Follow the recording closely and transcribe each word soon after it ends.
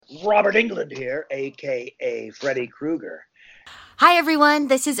Robert Englund here, a.k.a. Freddy Krueger. Hi, everyone.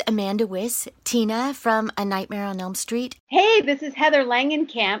 This is Amanda Wyss, Tina from A Nightmare on Elm Street. Hey, this is Heather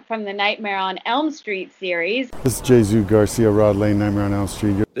Langenkamp from the Nightmare on Elm Street series. This is Jesus Garcia, Rod Lane, Nightmare on Elm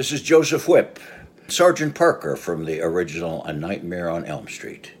Street. This is Joseph Whipp, Sergeant Parker from the original A Nightmare on Elm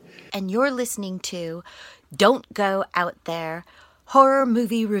Street. And you're listening to Don't Go Out There Horror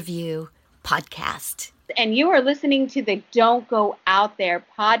Movie Review Podcast. And you are listening to the Don't Go Out There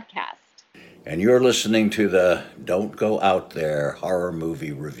podcast. And you're listening to the Don't Go Out There Horror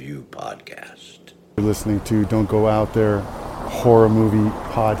Movie Review Podcast. You're listening to Don't Go Out There Horror Movie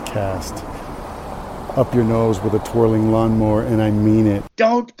Podcast. Up your nose with a twirling lawnmower, and I mean it.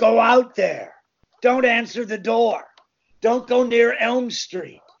 Don't go out there. Don't answer the door. Don't go near Elm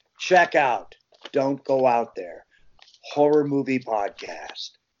Street. Check out Don't Go Out There Horror Movie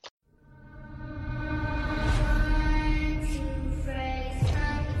Podcast.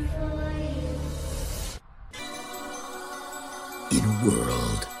 In a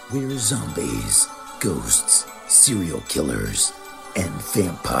world where zombies, ghosts, serial killers, and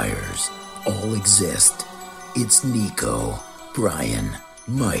vampires all exist, it's Nico, Brian,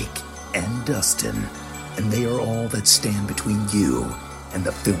 Mike, and Dustin, and they are all that stand between you and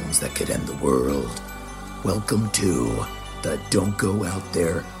the films that could end the world. Welcome to the Don't Go Out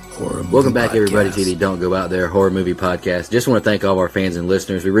There Horror Movie Welcome back, Podcast. everybody, to the Don't Go Out There Horror Movie Podcast. Just want to thank all of our fans and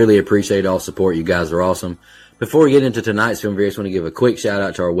listeners. We really appreciate all support. You guys are awesome. Before we get into tonight's film review, I just want to give a quick shout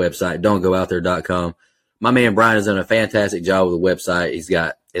out to our website, don'tgoouthere.com. My man Brian has done a fantastic job with the website. He's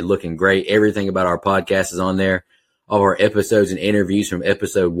got it looking great. Everything about our podcast is on there. All of our episodes and interviews from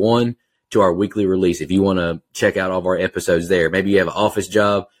episode 1 to our weekly release. If you want to check out all of our episodes there, maybe you have an office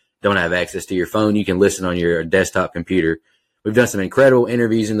job, don't have access to your phone, you can listen on your desktop computer. We've done some incredible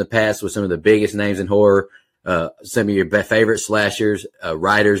interviews in the past with some of the biggest names in horror, some of your favorite slashers,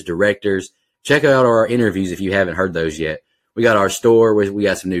 writers, directors. Check out our interviews if you haven't heard those yet. We got our store. We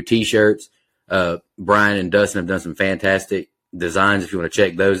got some new T-shirts. Brian and Dustin have done some fantastic designs if you want to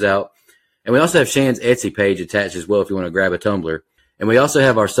check those out. And we also have Shan's Etsy page attached as well if you want to grab a tumbler. And we also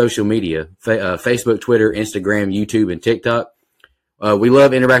have our social media, Facebook, Twitter, Instagram, YouTube, and TikTok. We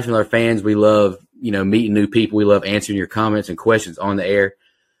love interacting with our fans. We love, meeting new people. We love answering your comments and questions on the air.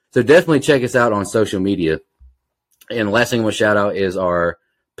 So definitely check us out on social media. And the last thing I want to shout out is our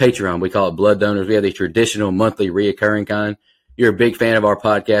Patreon. We call it Blood Donors. We have the traditional monthly reoccurring kind. You're a big fan of our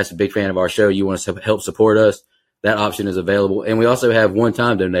podcast, a big fan of our show. You want to help support us. That option is available. And we also have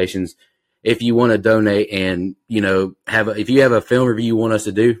one-time donations. If you want to donate and, if you have a film review you want us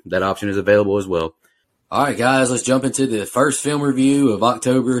to do, that option is available as well. All right, guys, let's jump into the first film review of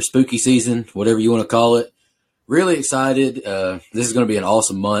October, spooky season, whatever you want to call it. Really excited. This is going to be an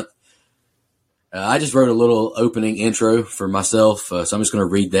awesome month. I just wrote a little opening intro for myself, so I'm just going to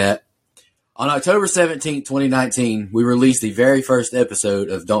read that. On October 17, 2019, we released the very first episode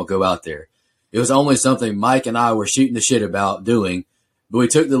of Don't Go Out There. It was only something Mike and I were shooting the shit about doing, but we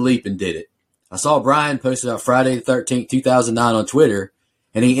took the leap and did it. I saw Brian post about Friday the 13th, 2009 on Twitter,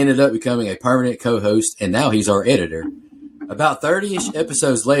 and he ended up becoming a permanent co-host, and now he's our editor. About 30-ish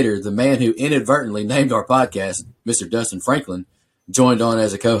episodes later, the man who inadvertently named our podcast, Mr. Dustin Franklin, joined on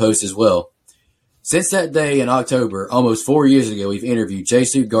as a co-host as well. Since that day in October, almost 4 years ago, we've interviewed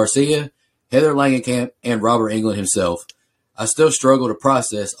Jesus Garcia, Heather Langenkamp, and Robert Englund himself. I still struggle to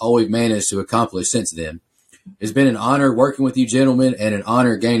process all we've managed to accomplish since then. It's been an honor working with you gentlemen and an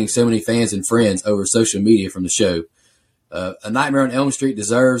honor gaining so many fans and friends over social media from the show. A Nightmare on Elm Street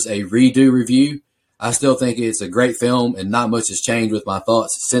deserves a redo review. I still think it's a great film and not much has changed with my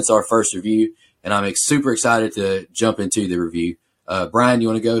thoughts since our first review, and I'm super excited to jump into the review. Brian, you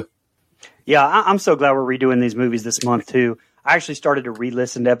want to go? Yeah, I'm so glad we're redoing these movies this month, too. I actually started to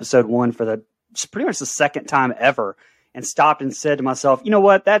re-listen to episode 1 for pretty much the second time ever and stopped and said to myself, you know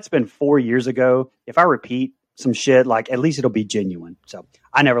what? That's been 4 years ago. If I repeat some shit, at least it'll be genuine. So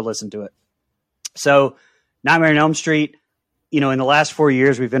I never listened to it. So Nightmare on Elm Street, in the last 4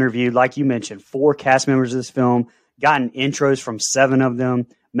 years, we've interviewed, like you mentioned, 4 cast members of this film, gotten intros from 7 of them,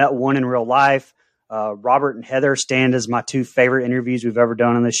 met one in real life. Robert and Heather stand as my 2 favorite interviews we've ever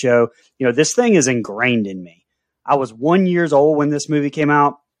done on the show. This thing is ingrained in me. I was 1 year old when this movie came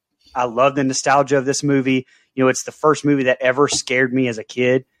out. I love the nostalgia of this movie. It's the first movie that ever scared me as a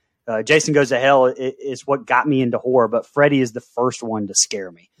kid. Jason Goes to Hell is what got me into horror, but Freddy is the first one to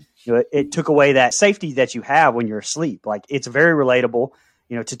scare me. It took away that safety that you have when you're asleep. It's very relatable.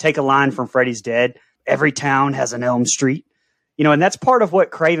 To take a line from Freddy's Dead, every town has an Elm Street. And that's part of what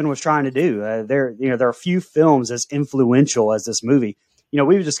Craven was trying to do. There are few films as influential as this movie.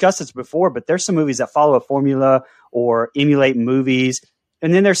 We've discussed this before, but there's some movies that follow a formula or emulate movies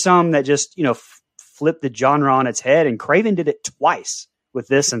And then there's some that just, flip the genre on its head, and Craven did it twice with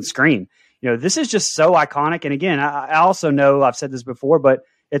this and Scream. This is just so iconic. And again, I also know I've said this before, but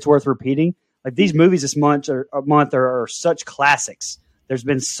it's worth repeating. Like, these movies this month are such classics. There's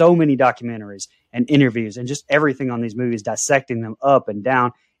been so many documentaries and interviews and just everything on these movies, dissecting them up and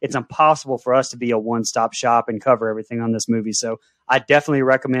down. It's impossible for us to be a one-stop shop and cover everything on this movie. So I definitely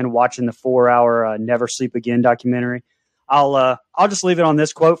recommend watching the 4-hour Never Sleep Again documentary. I'll just leave it on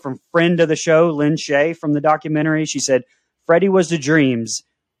this quote from friend of the show, Lynn Shay, from the documentary. She said, "Freddy was to dreams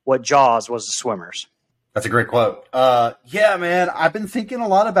what Jaws was to swimmers." That's a great quote. Yeah, man, I've been thinking a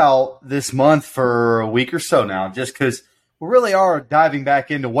lot about this month for a week or so now, just because we really are diving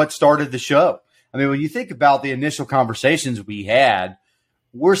back into what started the show. I mean, when you think about the initial conversations we had,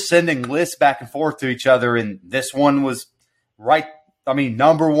 we're sending lists back and forth to each other, and this one was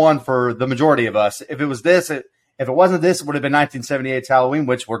number one for the majority of us. If it was this, if it wasn't this, it would have been 1978's Halloween,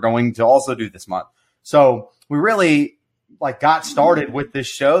 which we're going to also do this month. So we really got started with this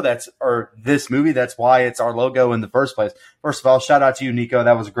show this movie. That's why it's our logo in the first place. First of all, shout out to you, Nico.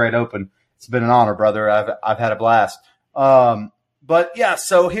 That was a great open. It's been an honor, brother. I've had a blast. But yeah,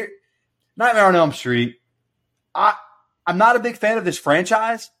 so here, Nightmare on Elm Street. I'm not a big fan of this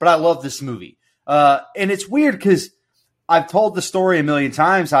franchise, but I love this movie. And it's weird because I've told the story a million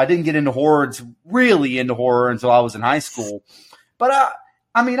times. I didn't get really into horror until I was in high school. But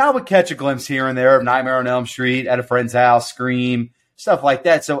I would catch a glimpse here and there of Nightmare on Elm Street at a friend's house, Scream, stuff like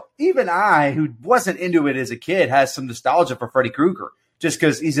that. So even I, who wasn't into it as a kid, has some nostalgia for Freddy Krueger, just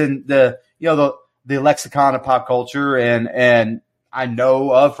because he's in the lexicon of pop culture, and I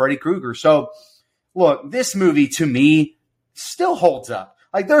know of Freddy Krueger. So look, this movie to me still holds up.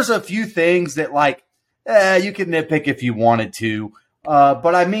 There's a few things that you could nitpick if you wanted to. But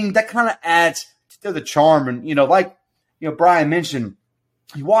that kind of adds to the charm. And, Brian mentioned,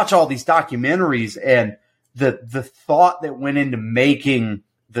 you watch all these documentaries and the thought that went into making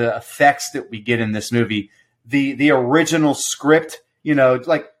the effects that we get in this movie, the original script,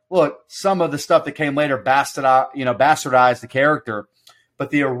 look, some of the stuff that came later bastardized the character, but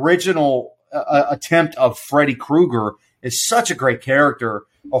the original attempt of Freddy Krueger is such a great character,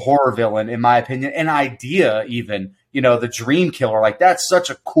 a horror villain, in my opinion, an idea even, the dream killer. That's such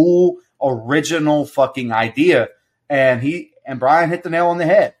a cool, original fucking idea. And Brian hit the nail on the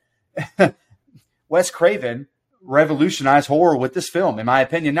head. Wes Craven revolutionized horror with this film, in my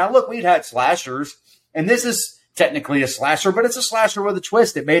opinion. Now, look, we'd had slashers, and this is technically a slasher, but it's a slasher with a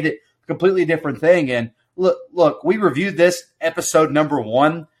twist. It made it a completely different thing. And look, we reviewed this episode number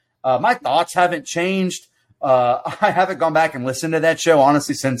 1. My thoughts haven't changed. I haven't gone back and listened to that show,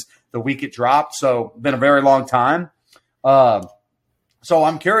 honestly, since the week it dropped. So been a very long time. So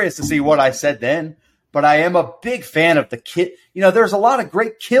I'm curious to see what I said then. But I am a big fan of the kid. There's a lot of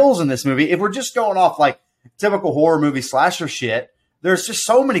great kills in this movie. If we're just going off typical horror movie slasher shit, there's just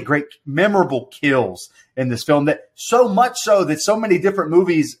so many great, memorable kills in this film, that so much so that so many different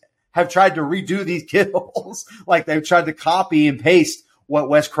movies have tried to redo these kills. They've tried to copy and paste what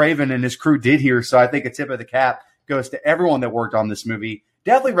Wes Craven and his crew did here. So I think a tip of the cap goes to everyone that worked on this movie.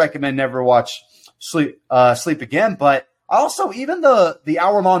 Definitely recommend never watch Sleep Again, but also, even the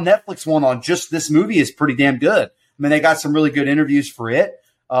hour-long Netflix one on just this movie is pretty damn good. They got some really good interviews for it.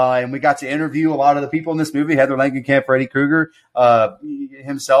 And we got to interview a lot of the people in this movie, Heather Langenkamp, Freddy Krueger,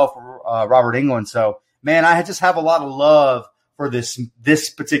 himself, Robert Englund. So, man, I just have a lot of love for this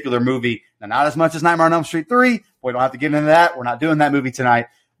particular movie. Now, not as much as Nightmare on Elm Street 3. We don't have to get into that. We're not doing that movie tonight.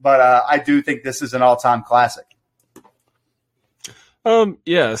 But I do think this is an all-time classic.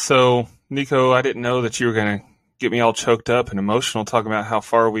 Yeah, so, Nico, I didn't know that you were going to get me all choked up and emotional talking about how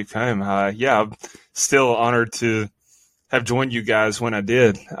far we've come. I'm still honored to have joined you guys when I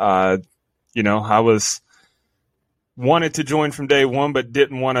did. I wanted to join from day one, but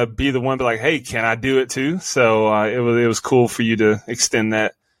didn't want to be the one to hey, can I do it too? So it was cool for you to extend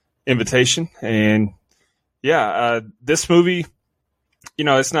that invitation. And this movie,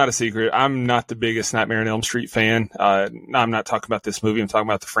 it's not a secret. I'm not the biggest Nightmare on Elm Street fan. I'm not talking about this movie. I'm talking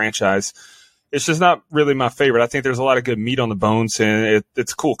about the franchise. It's just not really my favorite. I think there's a lot of good meat on the bones, and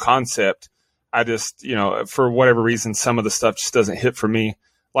it's a cool concept. I just, for whatever reason, some of the stuff just doesn't hit for me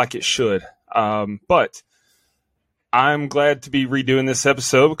like it should. But I'm glad to be redoing this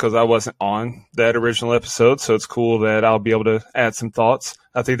episode because I wasn't on that original episode, so it's cool that I'll be able to add some thoughts.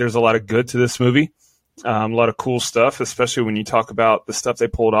 I think there's a lot of good to this movie, a lot of cool stuff, especially when you talk about the stuff they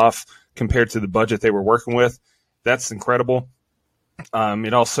pulled off compared to the budget they were working with. That's incredible.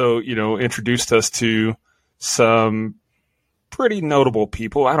 It also, introduced us to some pretty notable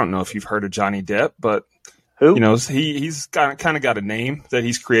people. I don't know if you've heard of Johnny Depp, but Who? You know, he's kind of got a name that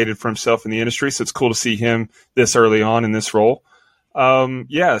he's created for himself in the industry, so it's cool to see him this early on in this role.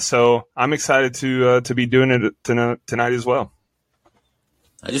 So I'm excited to be doing it tonight as well.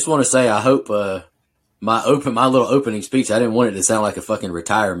 I just want to say I hope my little opening speech, I didn't want it to sound like a fucking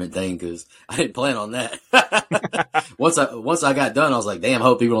retirement thing because I didn't plan on that. Once I got done, I was like, damn, I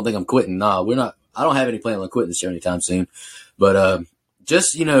hope people don't think I'm quitting. Nah, we're not. I don't have any plan on quitting the show anytime soon. But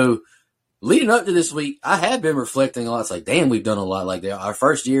just, you know, leading up to this week, I have been reflecting a lot. It's like, damn, we've done a lot. Like, our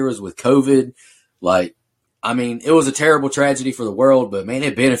first year was with COVID. Like, I mean, it was a terrible tragedy for the world, but man,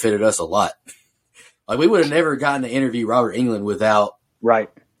 it benefited us a lot. Like, we would have never gotten to interview Robert Englund without.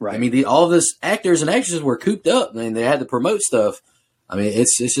 Right. I mean, all of this actors and actresses were cooped up. I mean, they had to promote stuff. I mean,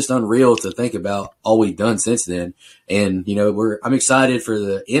 it's just unreal to think about all we've done since then. And, you know, I'm excited for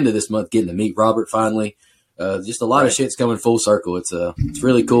the end of this month getting to meet Robert finally. Just a lot of shit's coming full circle. It's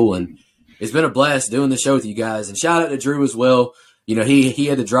really cool. And it's been a blast doing the show with you guys. And shout out to Drew as well. You know, he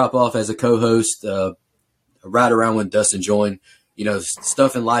had to drop off as a co-host right around when Dustin joined. You know,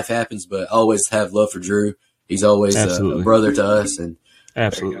 stuff in life happens, but I always have love for Drew. He's always a brother to us. And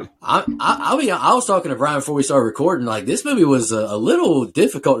absolutely. I was talking to Brian before we started recording. Like, this movie was a little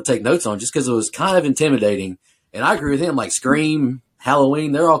difficult to take notes on just because it was kind of intimidating. And I agree with him. Like Scream,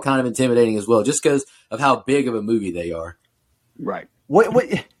 Halloween, they're all kind of intimidating as well, just because of how big of a movie they are. Right.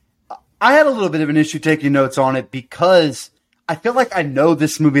 I had a little bit of an issue taking notes on it because I feel like I know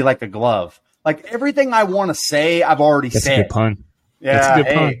this movie like a glove. Like, everything I want to say, I've already said. That's a good pun. Yeah.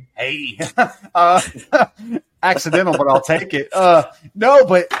 That's a good pun. Accidental, but I'll take it. No,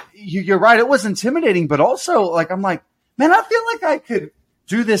 but you're right. It was intimidating, but also, like, I'm like, man, I feel like I could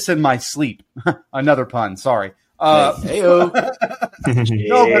do this in my sleep. Another pun. Sorry. Hey-o.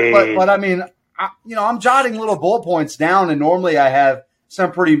 No, but I mean, I'm jotting little bullet points down, and normally I have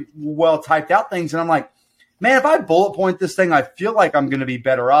some pretty well typed out things, and I'm like, man, if I bullet point this thing, I feel like I'm going to be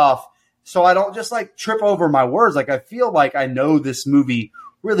better off. So I don't just like trip over my words. Like, I feel like I know this movie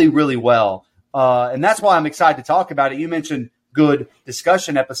really, really well. And that's why I'm excited to talk about it. You mentioned good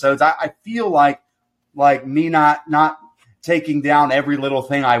discussion episodes. I feel like me not taking down every little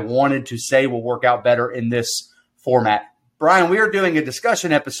thing I wanted to say will work out better in this format. Brian, we are doing a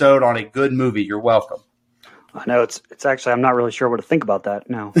discussion episode on a good movie. You're welcome. I know it's actually, I'm not really sure what to think about that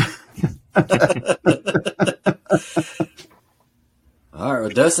now. All right. Well,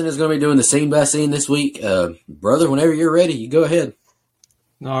 Dustin is going to be doing the scene by scene this week. Brother, whenever you're ready, you go ahead.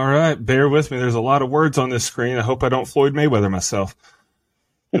 All right. Bear with me. There's a lot of words on this screen. I hope I don't Floyd Mayweather myself.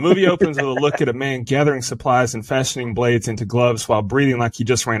 The movie opens with a look at a man gathering supplies and fashioning blades into gloves while breathing like he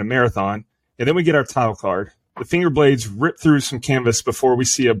just ran a marathon. And then we get our title card. The finger blades rip through some canvas before we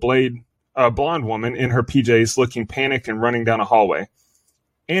see a blonde woman in her PJs looking panicked and running down a hallway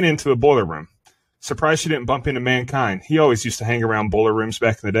and into a boiler room. Surprised she didn't bump into Mankind. He always used to hang around boiler rooms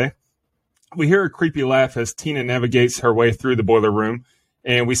back in the day. We hear a creepy laugh as Tina navigates her way through the boiler room,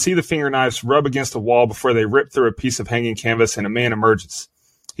 and we see the finger knives rub against a wall before they rip through a piece of hanging canvas and a man emerges.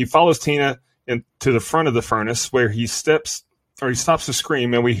 He follows Tina to the front of the furnace where he stops to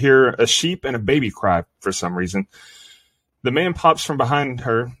scream, and we hear a sheep and a baby cry for some reason. The man pops from behind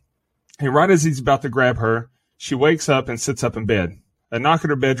her, and right as he's about to grab her, she wakes up and sits up in bed. A knock at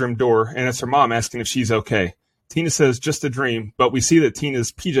her bedroom door, and it's her mom asking if she's okay. Tina says, just a dream, but we see that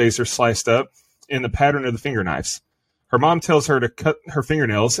Tina's PJs are sliced up in the pattern of the finger knives. Her mom tells her to cut her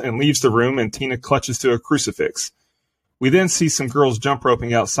fingernails and leaves the room, and Tina clutches to a crucifix. We then see some girls jump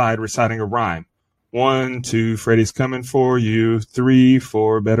roping outside reciting a rhyme. 1, 2, Freddy's coming for you. 3,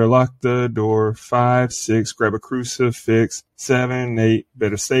 4, better lock the door. 5, 6, grab a crucifix. 7, 8,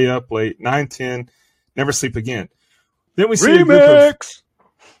 better stay up late. 9, 10, never sleep again. Then we see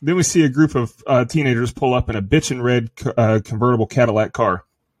a group of teenagers pull up in a bitchin' red convertible Cadillac car.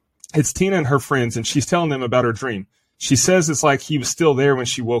 It's Tina and her friends, and she's telling them about her dream. She says it's like he was still there when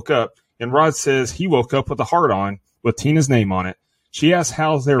she woke up, and Rod says he woke up with a heart on with Tina's name on it. She asks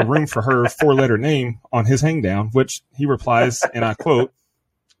how's there room for her 4-letter name on his hangdown, which he replies, and I quote,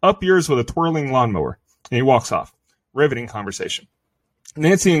 "Up yours with a twirling lawnmower." And he walks off. Riveting conversation.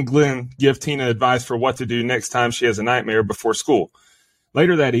 Nancy and Glenn give Tina advice for what to do next time she has a nightmare before school.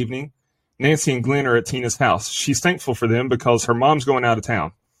 Later that evening, Nancy and Glenn are at Tina's house. She's thankful for them because her mom's going out of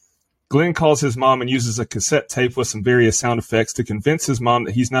town. Glenn calls his mom and uses a cassette tape with some various sound effects to convince his mom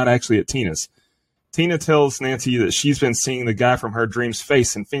that he's not actually at Tina's. Tina tells Nancy that she's been seeing the guy from her dream's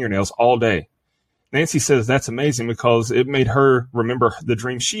face and fingernails all day. Nancy says that's amazing because it made her remember the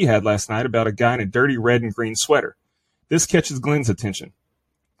dream she had last night about a guy in a dirty red and green sweater. This catches Glenn's attention.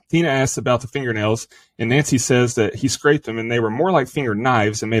 Tina asks about the fingernails, and Nancy says that he scraped them and they were more like finger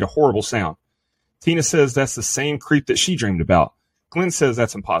knives and made a horrible sound. Tina says that's the same creep that she dreamed about. Glenn says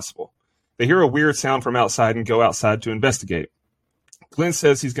that's impossible. They hear a weird sound from outside and go outside to investigate. Glenn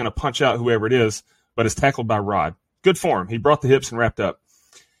says he's going to punch out whoever it is, but is tackled by Rod. Good for him. He brought the hips and wrapped up.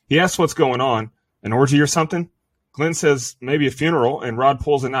 He asks what's going on, an orgy or something? Glenn says maybe a funeral, and Rod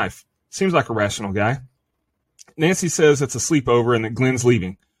pulls a knife. Seems like a rational guy. Nancy says it's a sleepover and that Glenn's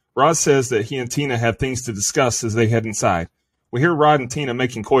leaving. Rod says that he and Tina have things to discuss as they head inside. We hear Rod and Tina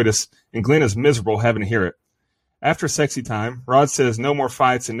making coitus, and Glenn is miserable having to hear it. After sexy time, Rod says no more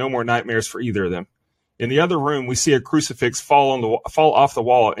fights and no more nightmares for either of them. In the other room, we see a crucifix fall off the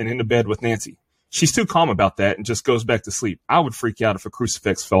wall and into bed with Nancy. She's too calm about that and just goes back to sleep. I would freak out if a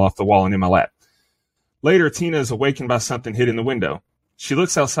crucifix fell off the wall and in my lap. Later, Tina is awakened by something hitting the window. She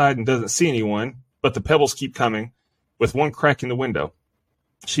looks outside and doesn't see anyone, but the pebbles keep coming, with one crack in the window.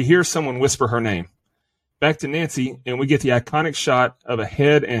 She hears someone whisper her name. Back to Nancy, and we get the iconic shot of a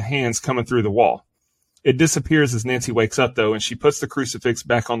head and hands coming through the wall. It disappears as Nancy wakes up, though, and she puts the crucifix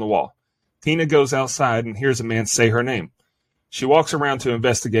back on the wall. Tina goes outside and hears a man say her name. She walks around to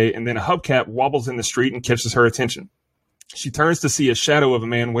investigate, and then a hubcap wobbles in the street and catches her attention. She turns to see a shadow of a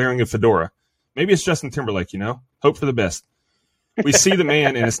man wearing a fedora. Maybe it's Justin Timberlake, you know? Hope for the best. We see the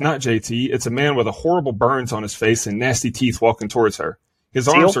man, and it's not JT. It's a man with a horrible burns on his face and nasty teeth walking towards her. His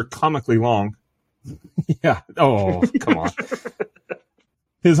arms are comically long. Yeah. Oh, come on.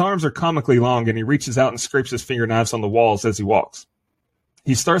 His arms are comically long, and he reaches out and scrapes his fingernails on the walls as he walks.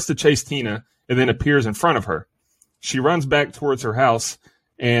 He starts to chase Tina and then appears in front of her. She runs back towards her house,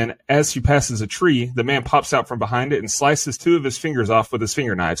 and as she passes a tree, the man pops out from behind it and slices 2 of his fingers off with his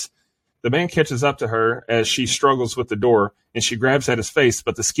fingerknives. The man catches up to her as she struggles with the door, and she grabs at his face,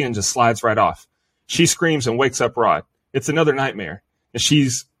 but the skin just slides right off. She screams and wakes up Rod. It's another nightmare, and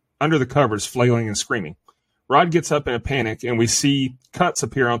she's under the covers, flailing and screaming. Rod gets up in a panic, and we see cuts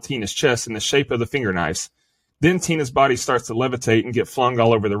appear on Tina's chest in the shape of the fingerknives. Then Tina's body starts to levitate and get flung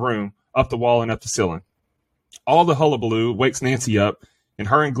all over the room, up the wall and up the ceiling. All the hullabaloo wakes Nancy up, and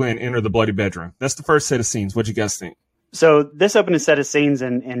her and Glenn enter the bloody bedroom. That's the first set of scenes. What'd you guys think? So this opening set of scenes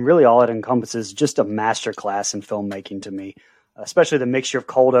and really all it encompasses just a masterclass in filmmaking to me, especially the mixture of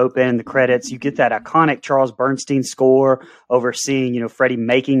cold open, the credits. You get that iconic Charles Bernstein score overseeing, Freddie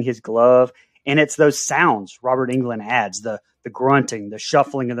making his glove. And it's those sounds Robert Englund adds, the grunting, the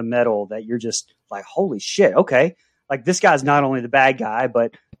shuffling of the metal that you're just like, holy shit. Okay. Like this guy's not only the bad guy,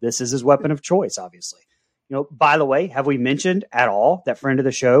 but this is his weapon of choice, obviously. By the way, have we mentioned at all that friend of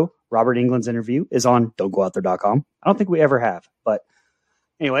the show, Robert Englund's interview is on don'tgooutthere.com? I don't think we ever have. But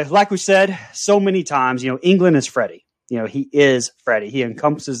anyway, like we said so many times, Englund is Freddie. He is Freddie. He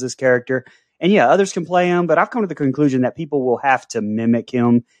encompasses this character. And yeah, others can play him, but I've come to the conclusion that people will have to mimic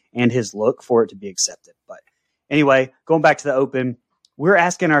him and his look for it to be accepted. But anyway, going back to the open, we're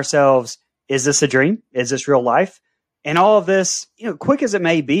asking ourselves, is this a dream? Is this real life? And all of this, quick as it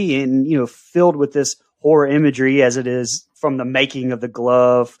may be and, filled with this horror imagery as it is from the making of the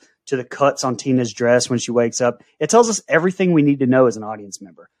glove to the cuts on Tina's dress when she wakes up. It tells us everything we need to know as an audience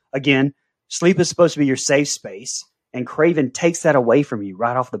member. Again, sleep is supposed to be your safe space, and Craven takes that away from you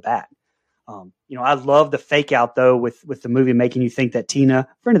right off the bat. I love the fake out though with the movie making you think that Tina,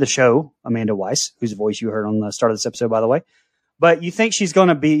 friend of the show, Amanda Weiss, whose voice you heard on the start of this episode, by the way, but you think she's going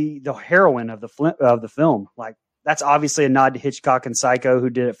to be the heroine of the film. Like that's obviously a nod to Hitchcock and Psycho, who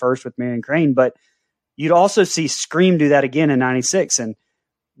did it first with Marion Crane, but you'd also see Scream do that again in 96. And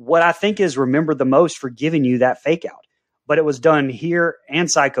what I think is remembered the most for giving you that fake out, but it was done here and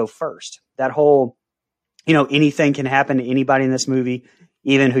Psycho first. That whole, anything can happen to anybody in this movie,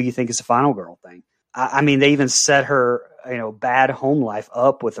 even who you think is the final girl thing. I mean, they even set her, bad home life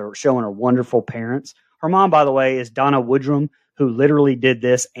up with her showing her wonderful parents. Her mom, by the way, is Donna Woodrum, who literally did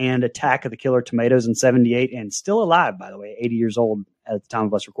this and Attack of the Killer Tomatoes in 78 and still alive, by the way, 80 years old at the time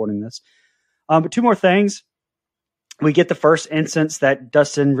of us recording this. But 2 more things. We get the first instance that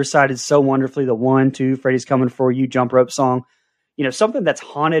Dustin recited so wonderfully, the 1, 2, Freddy's Coming For You jump rope song. Something that's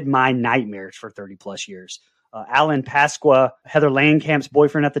haunted my nightmares for 30 plus years. Alan Pasqua, Heather Langenkamp's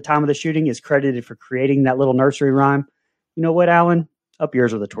boyfriend at the time of the shooting, is credited for creating that little nursery rhyme. You know what, Alan? Up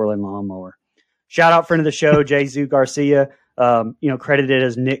yours with a twirling lawnmower. Shout out friend of the show, Jesus Garcia, credited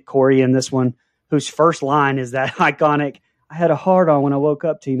as Nick Corey in this one, whose first line is that iconic, "I had a hard on when I woke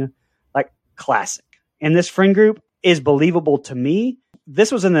up, Tina." Like classic. And this friend group is believable to me.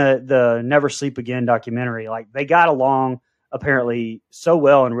 This was in the Never Sleep Again documentary. Like they got along apparently so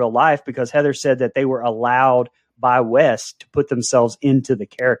well in real life because Heather said that they were allowed by Wes to put themselves into the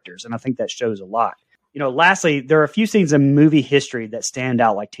characters. And I think that shows a lot. Lastly, there are a few scenes in movie history that stand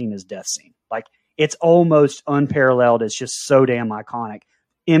out, like Tina's death scene. Like it's almost unparalleled. It's just so damn iconic.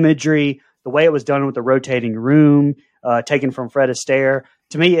 Imagery, the way it was done with the rotating room, taken from Fred Astaire.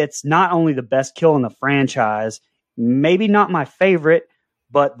 To me, it's not only the best kill in the franchise, maybe not my favorite,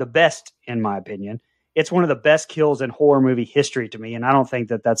 but the best in my opinion. It's one of the best kills in horror movie history to me, and I don't think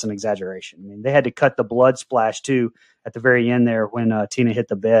that that's an exaggeration. I mean, they had to cut the blood splash too at the very end there when Tina hit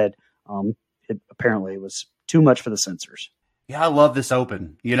the bed. Apparently it was too much for the censors. Yeah, I love this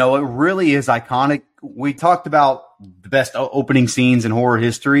open. You know, it really is iconic. We talked about the best opening scenes in horror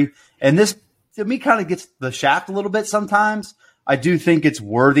history, and this, to me, kind of gets the shaft a little bit sometimes. I do think it's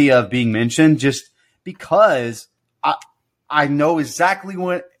worthy of being mentioned just because I know exactly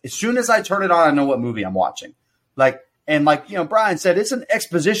when, as soon as I turn it on, I know what movie I'm watching. Like Brian said, it's an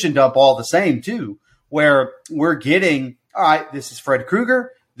exposition dump all the same too, where we're getting, all right, this is Fred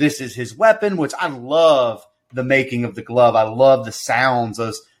Krueger. This is his weapon, which I love the making of the glove. I love the sounds,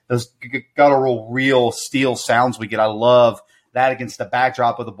 those guttural, real steel sounds we get. I love that against the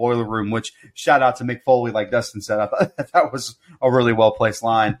backdrop of the boiler room, which shout out to Mick Foley, like Dustin said. I thought that was a really well-placed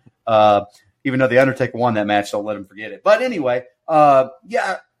line. Even though The Undertaker won that match, don't let him forget it. But anyway,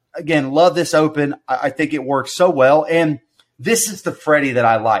 again, love this open. I think it works so well. And this is the Freddy that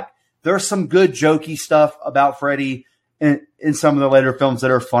I like. There's some good jokey stuff about Freddy in some of the later films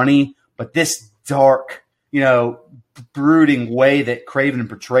that are funny, but this dark, brooding way that Craven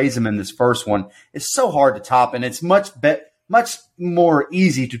portrays him in this first one is so hard to top, and it's much more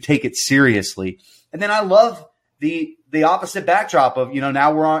easy to take it seriously. And then I love the opposite backdrop of,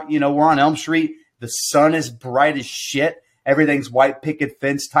 now we're on Elm Street. The sun is bright as shit. Everything's white picket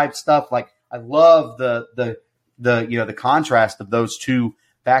fence type stuff. Like, I love the contrast of those two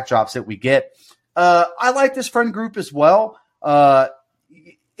backdrops that we get. I like this friend group as well.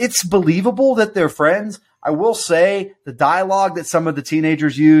 It's believable that they're friends. I will say the dialogue that some of the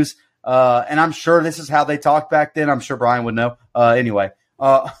teenagers use, and I'm sure this is how they talked back then. I'm sure Brian would know. Anyway,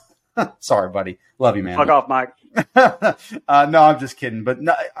 sorry, buddy. Love you, man. Fuck off, Mike. No, I'm just kidding. But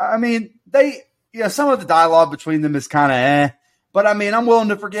no, I mean, some of the dialogue between them is kind of but I mean, I'm willing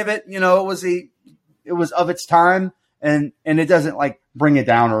to forgive it. It was of its time, and it doesn't like bring it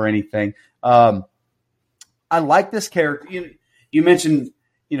down or anything. I like this character. You mentioned,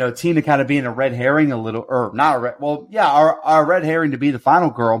 Tina kind of being a red herring a little, or not a red. Well, yeah, our red herring to be the final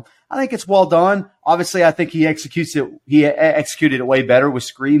girl. I think it's well done. Obviously, I think he executed it way better with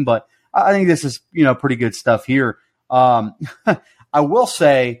Scream, but I think this is, pretty good stuff here. I will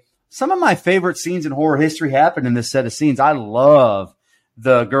say some of my favorite scenes in horror history happen in this set of scenes. I love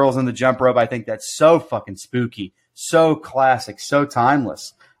the girls in the jump rope. I think that's so fucking spooky, so classic, so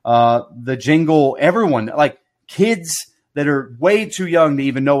timeless. The jingle, everyone, like kids that are way too young to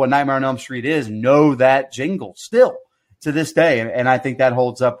even know what Nightmare on Elm Street is, know that jingle still to this day. And I think that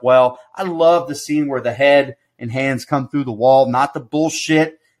holds up well. I love the scene where the head and hands come through the wall, not the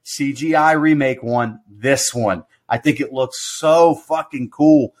bullshit CGI remake one, this one. I think it looks so fucking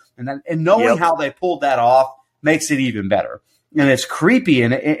cool. And knowing how they pulled that off makes it even better. And it's creepy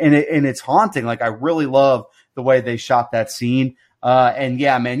and it's haunting. Like, I really love the way they shot that scene. And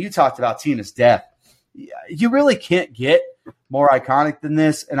yeah, man, you talked about Tina's death. You really can't get more iconic than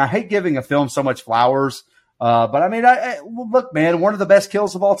this. And I hate giving a film so much flowers. But I mean, look, man, one of the best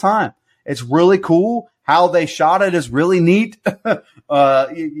kills of all time. It's really cool. How they shot it is really neat.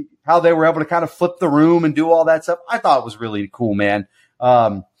 How they were able to kind of flip the room and do all that stuff. I thought it was really cool, man.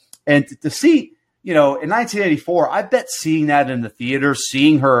 And to see, in 1984, I bet seeing that in the theater,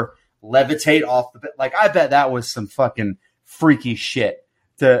 seeing her levitate off the bed, like, I bet that was some fucking freaky shit.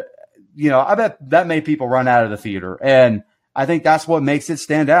 I bet that made people run out of the theater. And I think that's what makes it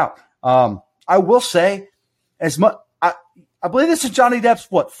stand out. I will say, as much, I believe this is Johnny Depp's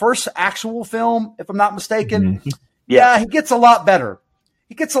first actual film, if I'm not mistaken. Mm-hmm. Yeah, he gets a lot better.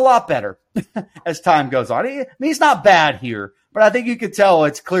 As time goes on. He's not bad here, but I think you could tell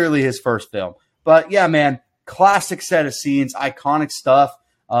it's clearly his first film. But yeah, man, classic set of scenes, iconic stuff.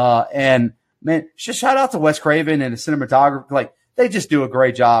 And man, just shout out to Wes Craven and the cinematographer. Like, they just do a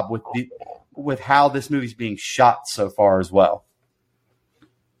great job with how this movie's being shot so far as well.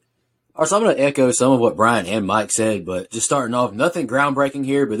 All right, so I'm going to echo some of what Brian and Mike said, but just starting off, nothing groundbreaking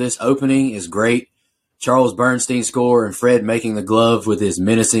here, but this opening is great. Charles Bernstein score and Fred making the glove with his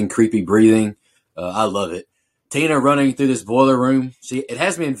menacing, creepy breathing. I love it. Tina running through this boiler room. It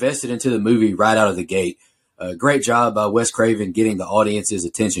has me invested into the movie right out of the gate. Great job by Wes Craven getting the audience's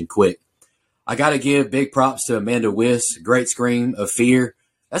attention quick. I got to give big props to Amanda Wyss. Great scream of fear.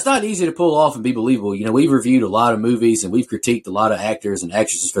 That's not easy to pull off and be believable. We've reviewed a lot of movies and we've critiqued a lot of actors and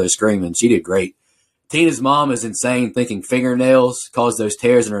actresses for their scream, and she did great. Tina's mom is insane, thinking fingernails caused those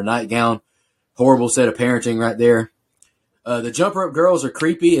tears in her nightgown. Horrible set of parenting right there. The jump rope girls are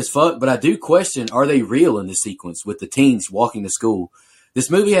creepy as fuck, but I do question, are they real in this sequence with the teens walking to school? This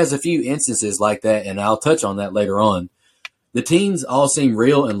movie has a few instances like that, and I'll touch on that later on. The teens all seem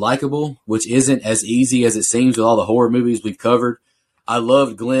real and likable, which isn't as easy as it seems with all the horror movies we've covered. I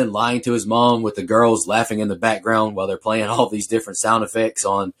loved Glenn lying to his mom with the girls laughing in the background while they're playing all these different sound effects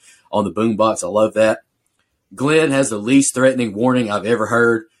on the boombox. I love that. Glenn has the least threatening warning I've ever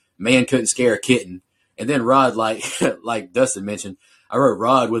heard. Man couldn't scare a kitten. And then Rod, like Dustin mentioned, I wrote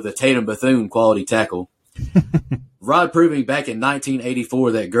Rod with a Tatum Bethune quality tackle. Rod proving back in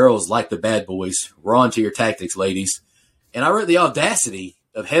 1984 that girls like the bad boys. We're on to your tactics, ladies. And I wrote the audacity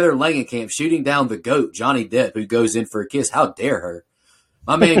of Heather Langenkamp shooting down the GOAT, Johnny Depp, who goes in for a kiss. How dare her?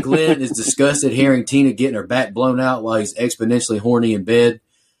 My man Glenn is disgusted hearing Tina getting her back blown out while he's exponentially horny in bed.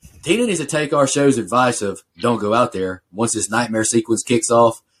 Tina needs to take our show's advice of don't go out there once this nightmare sequence kicks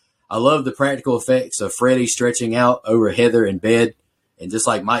off. I love the practical effects of Freddy stretching out over Heather in bed. And just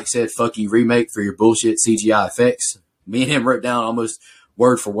like Mike said, fuck you remake for your bullshit CGI effects. Me and him wrote down almost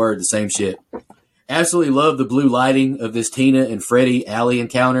word for word the same shit. Absolutely love the blue lighting of this Tina and Freddy alley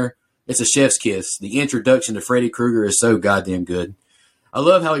encounter. It's a chef's kiss. The introduction to Freddy Krueger is so goddamn good. I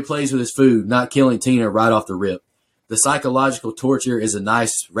love how he plays with his food, not killing Tina right off the rip. The psychological torture is a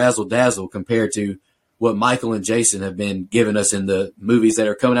nice razzle-dazzle compared to what Michael and Jason have been giving us in the movies that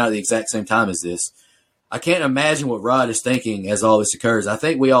are coming out at the exact same time as this. I can't imagine what Rod is thinking as all this occurs. I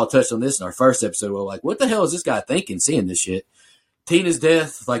think we all touched on this in our first episode. We're like, what the hell is this guy thinking seeing this shit? Tina's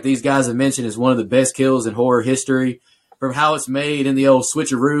death, like these guys have mentioned, is one of the best kills in horror history. From how it's made in the old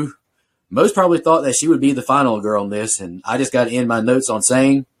switcheroo, most probably thought that she would be the final girl in this, and I just got to end my notes on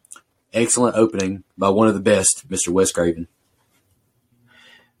saying, excellent opening by one of the best, Mr. Wes Craven.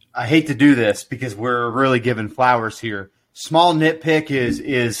 I hate to do this because we're really giving flowers here. Small nitpick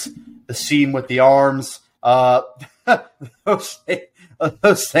is the scene with the arms. Those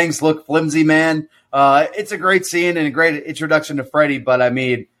things look flimsy, man. It's a great scene and a great introduction to Freddy, but I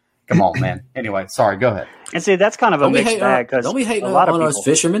mean, come on, man. Anyway, sorry, go ahead. And see, that's kind of a mixed bag because don't we hate a lot of on people, us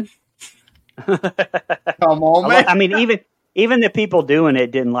fishermen? Come on, man. I mean, even the people doing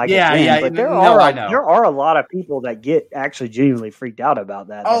it didn't like it. But there are a lot of people that get actually genuinely freaked out about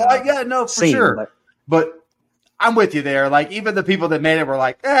that. For sure. But I'm with you there. Like, even the people that made it were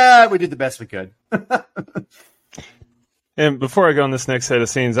like, we did the best we could. And before I go on this next set of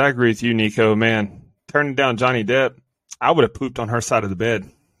scenes, I agree with you, Nico. Man, turning down Johnny Depp, I would have pooped on her side of the bed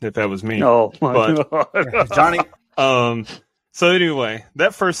if that was me. Oh, my God. Johnny. So anyway,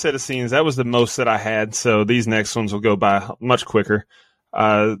 that first set of scenes, that was the most that I had. So these next ones will go by much quicker.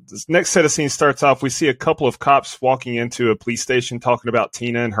 This next set of scenes starts off. We see a couple of cops walking into a police station talking about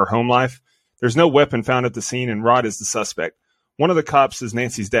Tina and her home life. There's no weapon found at the scene, and Rod is the suspect. One of the cops is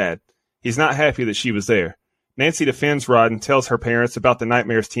Nancy's dad. He's not happy that she was there. Nancy defends Rod and tells her parents about the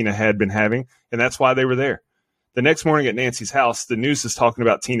nightmares Tina had been having, and that's why they were there. The next morning at Nancy's house, the news is talking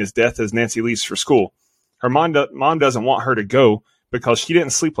about Tina's death as Nancy leaves for school. Her mom doesn't want her to go because she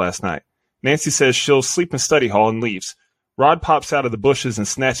didn't sleep last night. Nancy says she'll sleep in study hall and leaves. Rod pops out of the bushes and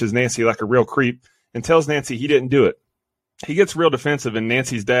snatches Nancy like a real creep and tells Nancy he didn't do it. He gets real defensive, and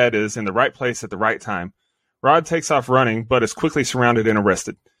Nancy's dad is in the right place at the right time. Rod takes off running, but is quickly surrounded and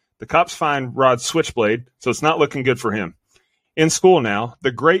arrested. The cops find Rod's switchblade, so it's not looking good for him. In school now,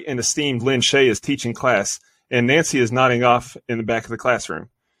 the great and esteemed Lynn Shay is teaching class, and Nancy is nodding off in the back of the classroom.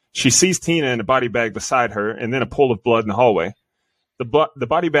 She sees Tina in a body bag beside her, and then a pool of blood in the hallway. The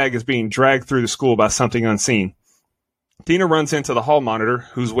body bag is being dragged through the school by something unseen. Tina runs into the hall monitor,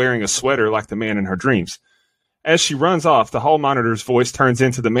 who's wearing a sweater like the man in her dreams. As she runs off, the hall monitor's voice turns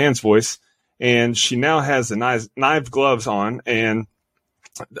into the man's voice, and she now has the knived gloves on, and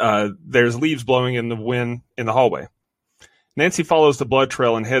there's leaves blowing in the wind in the hallway. Nancy follows the blood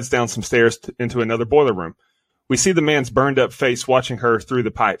trail and heads down some stairs into another boiler room. We see the man's burned-up face watching her through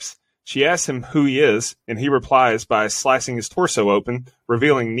the pipes. She asks him who he is, and he replies by slicing his torso open,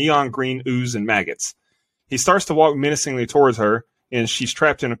 revealing neon green ooze and maggots. He starts to walk menacingly towards her, and she's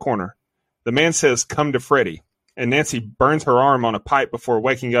trapped in a corner. The man says, "Come to Freddy," and Nancy burns her arm on a pipe before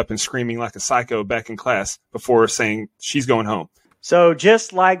waking up and screaming like a psycho back in class before saying she's going home. So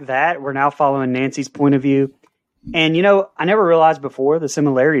just like that, we're now following Nancy's point of view. And, you know, I never realized before the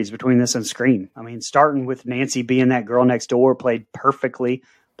similarities between this and Scream. I mean, starting with Nancy being that girl next door, played perfectly,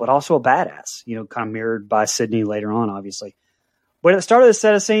 but also a badass, you know, kind of mirrored by Sydney later on, obviously. But at the start of the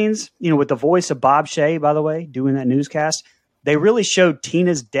set of scenes, you know, with the voice of Bob Shea, by the way, doing that newscast, they really showed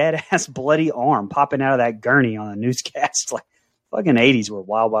Tina's dead-ass bloody arm popping out of that gurney on the newscast. Like, fucking 80s were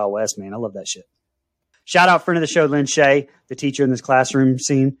Wild Wild West, man. I love that shit. Shout out friend of the show, Lynn Shay, the teacher in this classroom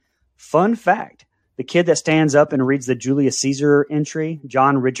scene. Fun fact. The kid that stands up and reads the Julius Caesar entry,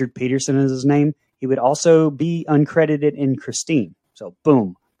 John Richard Peterson is his name. He would also be uncredited in Christine. So,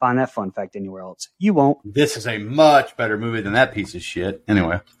 boom. Find that fun fact anywhere else. You won't. This is a much better movie than that piece of shit.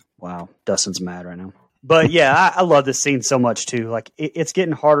 Anyway. Wow. Dustin's mad right now. But yeah, I love this scene so much too. Like it's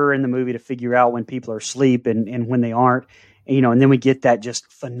getting harder in the movie to figure out when people are asleep and when they aren't. And then we get that just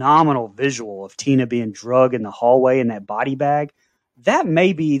phenomenal visual of Tina being drugged in the hallway in that body bag. That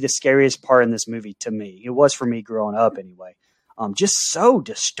may be the scariest part in this movie to me. It was for me growing up anyway. Just so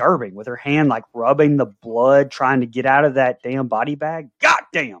disturbing with her hand like rubbing the blood, trying to get out of that damn body bag. God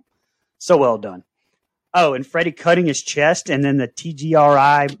damn. So well done. Oh, and Freddy cutting his chest and then the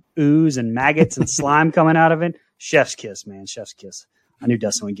TGRI ooze and maggots and slime coming out of it. Chef's kiss, man. Chef's kiss. I knew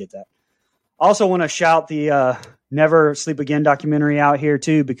Dustin would get that. Also want to shout the Never Sleep Again documentary out here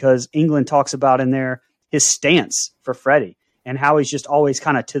too, because England talks about in there his stance for Freddy and how he's just always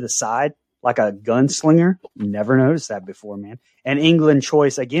kind of to the side like a gunslinger. Never noticed that before, man. And England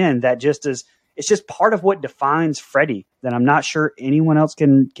choice, again, that just is, it's just part of what defines Freddy that I'm not sure anyone else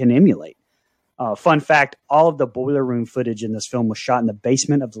can emulate. Fun fact, all of the boiler room footage in this film was shot in the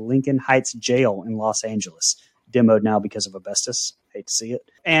basement of the Lincoln Heights Jail in Los Angeles. Demoed now because of asbestos. Hate to see it.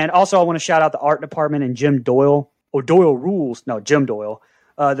 And also I want to shout out the art department and Jim Doyle, or Doyle Rules. No, Jim Doyle.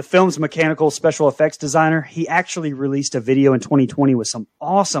 The film's mechanical special effects designer. He actually released a video in 2020 with some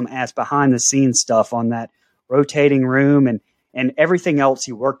awesome ass behind the scenes stuff on that rotating room and everything else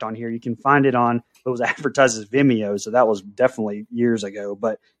he worked on here. You can find it on, it was advertised as Vimeo, so that was definitely years ago,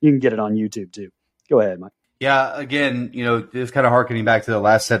 but you can get it on YouTube too. Go ahead, Mike. Yeah, again, just kind of harkening back to the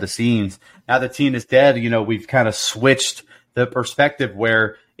last set of scenes. Now that Tina's dead, we've kind of switched the perspective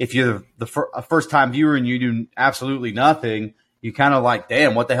where if you're a first-time viewer and you do absolutely nothing, you kind of like,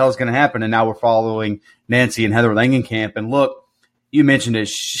 damn, what the hell is going to happen? And now we're following Nancy and Heather Langenkamp. And look, you mentioned it.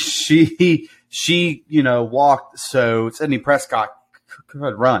 She walked so Sidney Prescott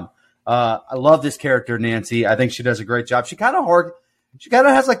could run. I love this character, Nancy. I think she does a great job. She kind of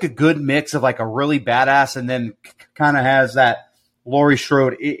has like a good mix of like a really badass and then kind of has that Laurie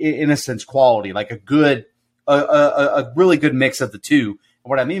Strode innocence quality, like a really good mix of the two.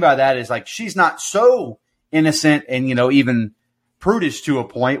 And what I mean by that is like she's not so innocent and, even prudish to a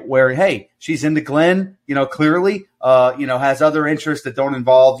point where, hey, she's into Glenn, clearly, has other interests that don't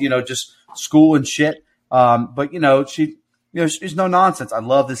involve, just school and shit. But, she's no nonsense. I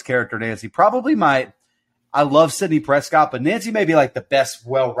love this character, Nancy. I love Sidney Prescott, but Nancy may be like the best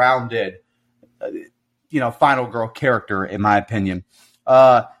well-rounded, final girl character, in my opinion.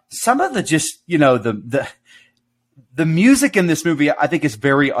 Some of the the music in this movie, I think, is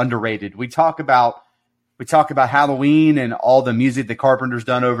very underrated. We talk about Halloween and all the music that Carpenter's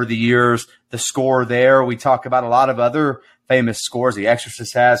done over the years, the score there. We talk about a lot of other famous scores. The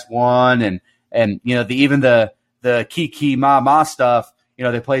Exorcist has one, and even the Kiki Ma Ma stuff,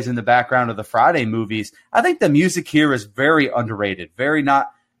 that plays in the background of the Friday movies. I think the music here is very underrated, very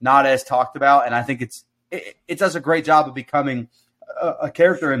not as talked about, and I think it does a great job of becoming a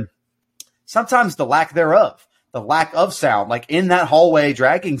character, and sometimes the lack thereof. The lack of sound, like in that hallway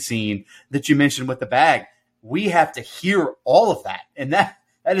dragging scene that you mentioned with the bag, we have to hear all of that. And that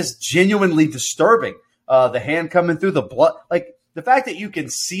is genuinely disturbing. The hand coming through the blood, like the fact that you can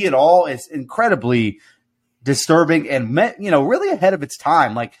see it all is incredibly disturbing and, really ahead of its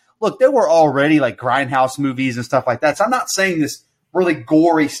time. Like, look, there were already like Grindhouse movies and stuff like that. So I'm not saying this really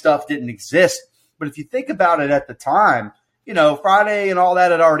gory stuff didn't exist, but if you think about it at the time, Friday and all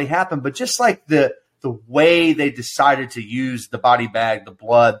that had already happened, but just like the way they decided to use the body bag, the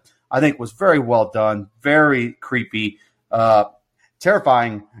blood, I think was very well done, very creepy,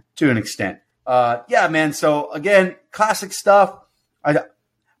 terrifying to an extent. Yeah, man. So again, classic stuff.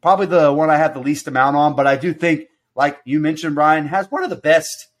 Probably the one I have the least amount on, but I do think, like you mentioned, Brian, has one of the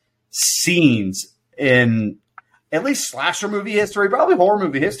best scenes in at least slasher movie history, probably horror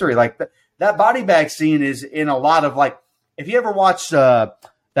movie history. Like that body bag scene is in a lot of like, if you ever watched that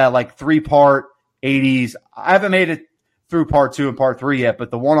like 3-part 80s, I haven't made it through part 2 and part 3 yet, but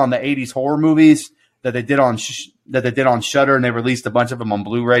the one on the 80s horror movies that they did on Shudder, and they released a bunch of them on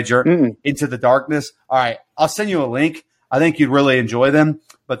Blu-ray, Into the Darkness. All right, I'll send you a link. I think you'd really enjoy them.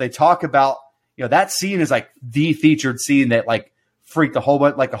 But they talk about, that scene is like the featured scene that like freaked a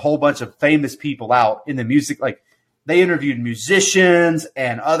whole bunch of famous people out in the music. Like they interviewed musicians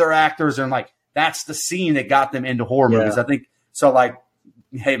and other actors, and like that's the scene that got them into horror movies. I think so. Like,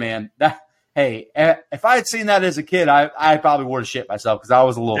 hey man, if I had seen that as a kid, I probably would have shit myself because I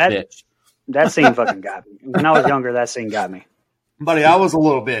was a little bitch. That scene fucking got me. When I was younger, that scene got me. Buddy, I was a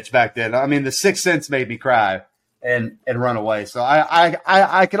little bitch back then. I mean, The Sixth Sense made me cry and run away. So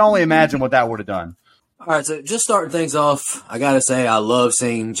I can only imagine what that would have done. All right, so just starting things off, I got to say I love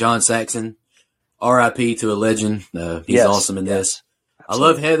seeing John Saxon. R.I.P. to a legend. He's awesome in this. Absolutely. I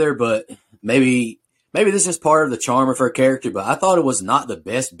love Heather, but maybe this is part of the charm of her character, but I thought it was not the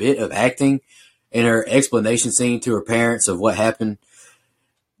best bit of acting in her explanation scene to her parents of what happened.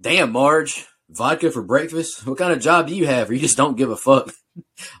 Damn, Marge, vodka for breakfast? What kind of job do you have? Or you just don't give a fuck?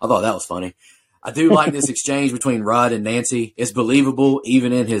 I thought that was funny. I do like this exchange between Rod and Nancy. It's believable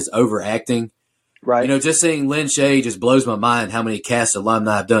even in his overacting. Right. You know, just seeing Lin Shaye just blows my mind how many cast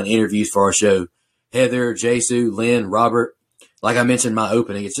alumni have done interviews for our show. Heather, Jesu, Lynn, Robert. Like I mentioned in my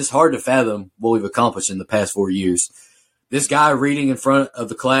opening, it's just hard to fathom what we've accomplished in the past 4 years. This guy reading in front of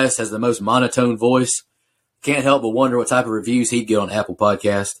the class has the most monotone voice. Can't help but wonder what type of reviews he'd get on Apple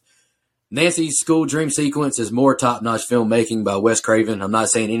Podcast. Nancy's school dream sequence is more top-notch filmmaking by Wes Craven. I'm not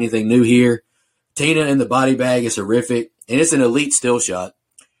saying anything new here. Tina in the body bag is horrific, and it's an elite still shot.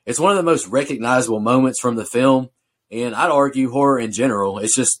 It's one of the most recognizable moments from the film, and I'd argue horror in general.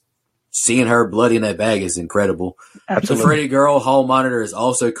 It's just seeing her bloody in that bag is incredible. Absolutely. The Freddy girl hall monitor is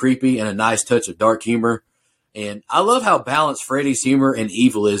also creepy and a nice touch of dark humor. And I love how balanced Freddy's humor and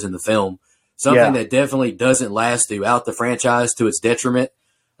evil is in the film. Something that definitely doesn't last throughout the franchise to its detriment.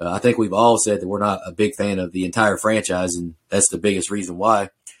 I think we've all said that we're not a big fan of the entire franchise, and that's the biggest reason why.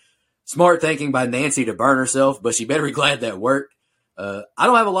 Smart thinking by Nancy to burn herself, but she better be glad that worked. I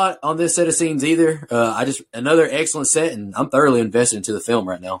don't have a lot on this set of scenes either. Another excellent set, and I'm thoroughly invested into the film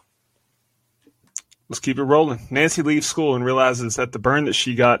right now. Let's keep it rolling. Nancy leaves school and realizes that the burn that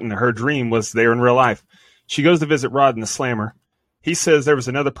she got in her dream was there in real life. She goes to visit Rod in the slammer. He says there was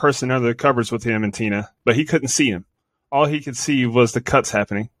another person under the covers with him and Tina, but he couldn't see him. All he could see was the cuts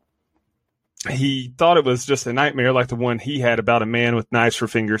happening. He thought it was just a nightmare like the one he had about a man with knives for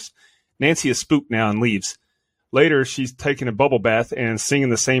fingers. Nancy is spooked now and leaves. Later, she's taking a bubble bath and singing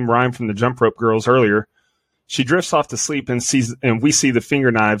the same rhyme from the Jump Rope Girls earlier. She drifts off to sleep and we see the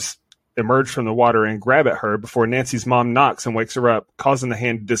finger knives emerge from the water and grab at her before Nancy's mom knocks and wakes her up, causing the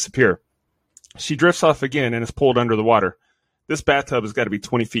hand to disappear. She drifts off again and is pulled under the water. This bathtub has got to be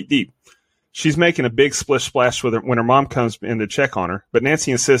 20 feet deep. She's making a big splish splash with her when her mom comes in to check on her, but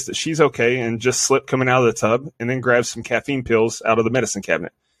Nancy insists that she's okay and just slipped coming out of the tub and then grabs some caffeine pills out of the medicine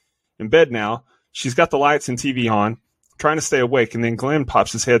cabinet. In bed now, she's got the lights and TV on, trying to stay awake, and then Glenn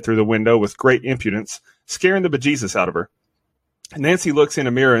pops his head through the window with great impudence, scaring the bejesus out of her. Nancy looks in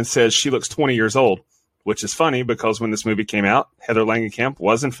a mirror and says she looks 20 years old, which is funny because when this movie came out, Heather Langenkamp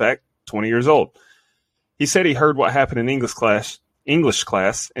was, in fact, 20 years old. He said he heard what happened in English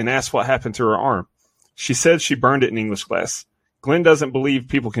class and asked what happened to her arm. She said she burned it in English class. Glenn doesn't believe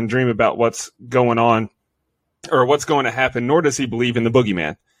people can dream about what's going on or what's going to happen, nor does he believe in the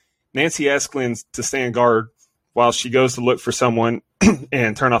boogeyman. Nancy asks Glenn to stand guard while she goes to look for someone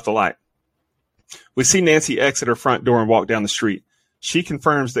and turn off the light. We see Nancy exit her front door and walk down the street. She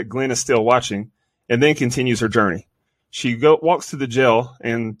confirms that Glenn is still watching and then continues her journey. She walks to the jail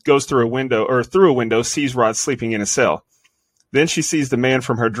and goes through a window, sees Rod sleeping in a cell. Then she sees the man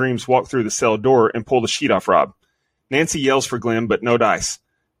from her dreams walk through the cell door and pull the sheet off Rob. Nancy yells for Glenn, but no dice.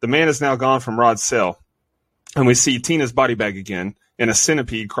 The man is now gone from Rod's cell, and we see Tina's body bag again, and a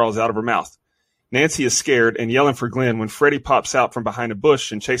centipede crawls out of her mouth. Nancy is scared and yelling for Glenn when Freddy pops out from behind a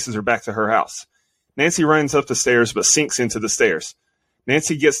bush and chases her back to her house. Nancy runs up the stairs but sinks into the stairs.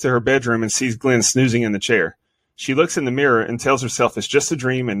 Nancy gets to her bedroom and sees Glenn snoozing in the chair. She looks in the mirror and tells herself it's just a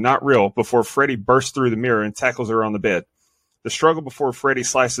dream and not real before Freddy bursts through the mirror and tackles her on the bed. The struggle before Freddy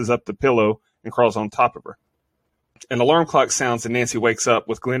slices up the pillow and crawls on top of her. An alarm clock sounds and Nancy wakes up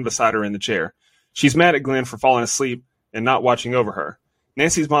with Glenn beside her in the chair. She's mad at Glenn for falling asleep and not watching over her.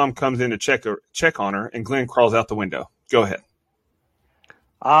 Nancy's mom comes in to check on her, and Glenn crawls out the window. Go ahead.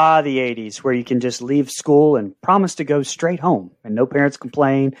 Ah, the 80s, where you can just leave school and promise to go straight home, and no parents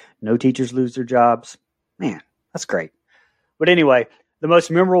complain, no teachers lose their jobs. Man, that's great. But anyway, the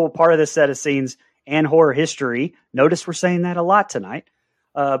most memorable part of this set of scenes and horror history, notice we're saying that a lot tonight,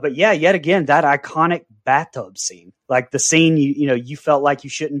 but yeah, yet again, that iconic bathtub scene, like the scene you felt like you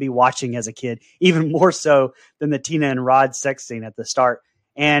shouldn't be watching as a kid, even more so than the Tina and Rod sex scene at the start.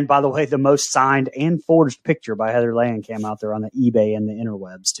 And by the way, the most signed and forged picture by Heather Langenkamp out there on the eBay and the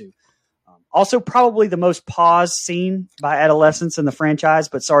interwebs too. Also, probably the most paused scene by adolescents in the franchise,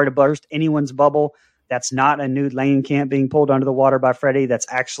 but sorry to burst anyone's bubble. That's not a nude Langenkamp being pulled under the water by Freddy. That's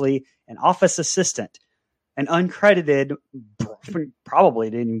actually an office assistant, an uncredited, probably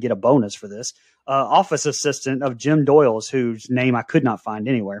didn't even get a bonus for this, office assistant of Jim Doyle's, whose name I could not find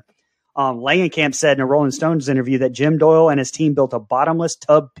anywhere. Langenkamp said in a Rolling Stones interview that Jim Doyle and his team built a bottomless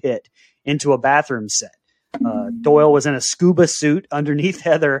tub pit into a bathroom set. Doyle was in a scuba suit underneath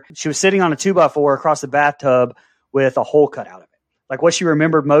Heather. She was sitting on a 2x4 across the bathtub with a hole cut out of it. Like what she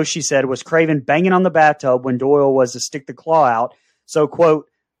remembered most, she said, was Craven banging on the bathtub when Doyle was to stick the claw out. So, quote,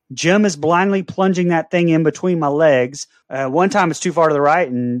 Jim is blindly plunging that thing in between my legs. One time it's too far to the right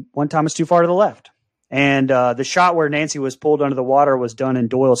and one time it's too far to the left. And the shot where Nancy was pulled under the water was done in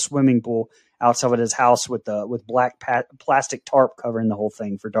Doyle's swimming pool outside of his house with black plastic tarp covering the whole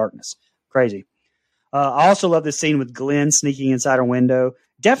thing for darkness. Crazy. I also love this scene with Glenn sneaking inside her window.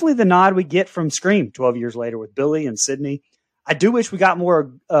 Definitely the nod we get from Scream 12 years later with Billy and Sidney. I do wish we got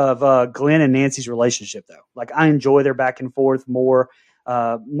more of Glenn and Nancy's relationship, though. Like, I enjoy their back and forth more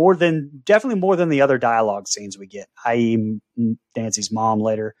than the other dialogue scenes we get, i.e. Nancy's mom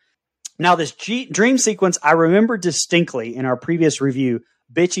later. Now, this dream sequence, I remember distinctly in our previous review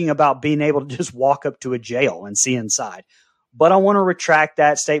bitching about being able to just walk up to a jail and see inside. But I want to retract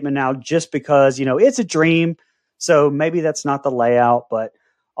that statement now just because, it's a dream. So maybe that's not the layout, but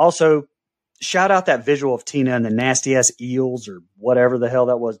also shout out that visual of Tina and the nasty ass eels or whatever the hell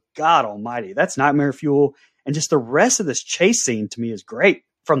that was. God almighty. That's nightmare fuel. And just the rest of this chase scene to me is great.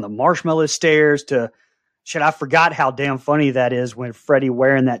 From the marshmallow stairs to shit. I forgot how damn funny that is when Freddy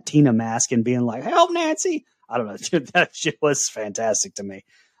wearing that Tina mask and being like, help Nancy. I don't know. That shit was fantastic to me.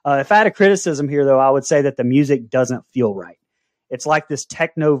 If I had a criticism here, though, I would say that the music doesn't feel right. It's like this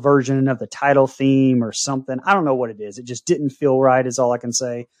techno version of the title theme or something. I don't know what it is. It just didn't feel right is all I can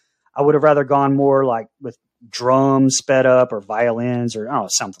say. I would have rather gone more like with drums sped up or violins or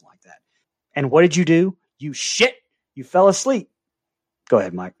something like that. And what did you do? You shit. You fell asleep. Go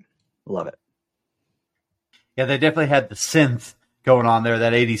ahead, Mike. Love it. Yeah, they definitely had the synth going on there,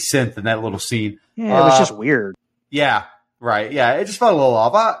 that 80s synth in that little scene. Yeah, it was just weird. Yeah, right. Yeah, it just felt a little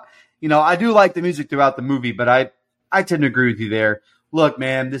off. I do like the music throughout the movie, but I tend to agree with you there. Look,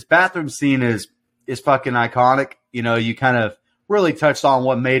 man, this bathroom scene is fucking iconic. You kind of really touched on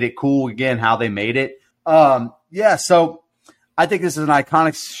what made it cool. Again, how they made it. So I think this is an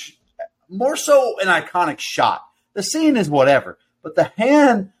iconic, more so an iconic shot. The scene is whatever, but the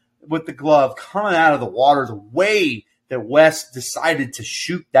hand with the glove coming out of the water, the way that Wes decided to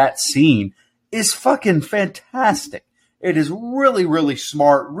shoot that scene is fucking fantastic. It is really, really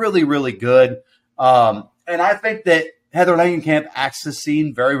smart, really, really good. And I think that Heather Langenkamp acts the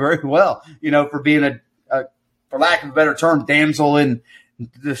scene very, very well, for being a for lack of a better term, damsel in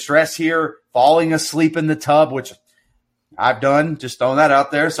distress here, falling asleep in the tub, which I've done, just throwing that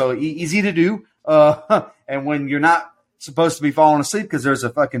out there. So easy to do. And when you're not supposed to be falling asleep because there's a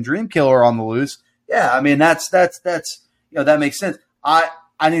fucking dream killer on the loose. Yeah. I mean, that's, that makes sense. I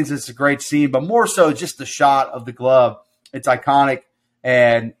think it's a great scene, but more so just the shot of the glove. It's iconic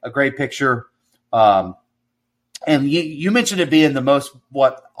and a great picture. And you mentioned it being the most,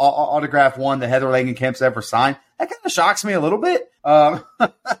 autograph one that Heather Langenkamp's ever signed. That kind of shocks me a little bit.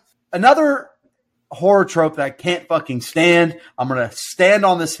 Another horror trope that I can't fucking stand. I'm going to stand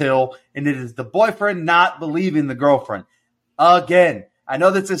on this hill, and it is the boyfriend not believing the girlfriend. Again, I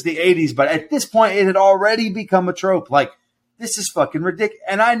know this is the 80s, but at this point, it had already become a trope. Like, this is fucking ridiculous.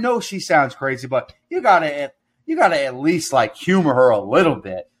 And I know she sounds crazy, but you gotta at least like humor her a little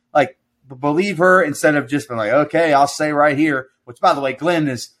bit. Like, believe her instead of just being like, okay, I'll stay right here. Which, by the way, Glenn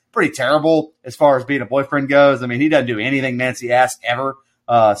is pretty terrible as far as being a boyfriend goes. I mean, he doesn't do anything Nancy asks ever.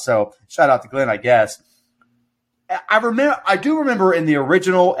 So shout out to Glenn, I guess. I do remember in the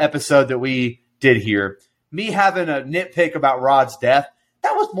original episode that we did here, me having a nitpick about Rod's death.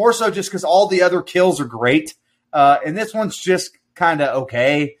 That was more so just because all the other kills are great. And this one's just kind of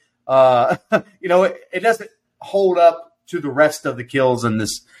okay. It doesn't hold up to the rest of the kills in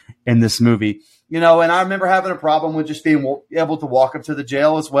this movie. And I remember having a problem with just being able to walk up to the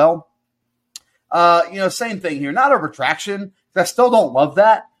jail as well. Same thing here. Not a retraction. I still don't love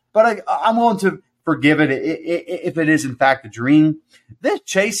that, but I'm willing to forgive it if it is in fact a dream. This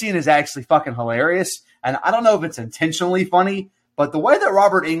chase scene is actually fucking hilarious, and I don't know if it's intentionally funny, but the way that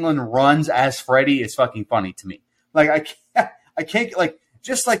Robert Englund runs as Freddy is fucking funny to me. Like I can't like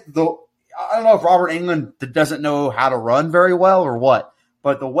just like I don't know if Robert Englund doesn't know how to run very well or what,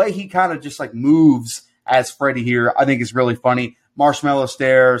 but the way he kind of just like moves as Freddy here, I think is really funny. Marshmallow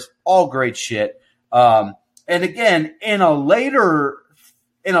Stairs, all great shit. And again, in a later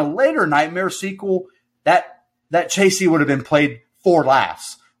Nightmare sequel, that chase scene would have been played for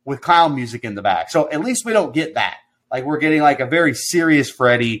laughs with clown music in the back. So at least we don't get that. Like, we're getting like a very serious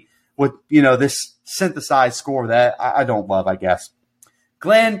Freddy with, this synthesized score that I don't love, I guess.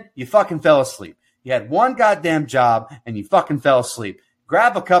 Glenn, you fucking fell asleep. You had one goddamn job and you fucking fell asleep.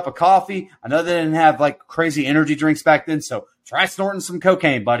 Grab a cup of coffee. I know they didn't have like crazy energy drinks back then, so try snorting some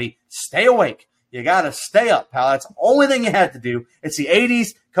cocaine, buddy. Stay awake. You got to stay up, pal. That's the only thing you had to do. It's the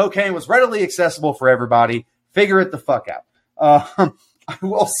 80s. Cocaine was readily accessible for everybody. Figure it the fuck out. I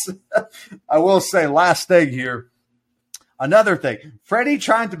will say last thing here. Another thing, Freddie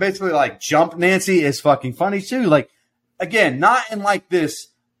trying to basically like jump Nancy is fucking funny too. Like, again, not in like this,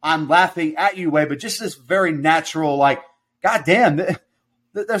 I'm laughing at you way, but just this very natural, like, goddamn,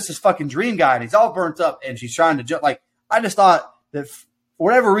 there's this fucking dream guy and he's all burnt up and she's trying to jump. Like, I just thought that for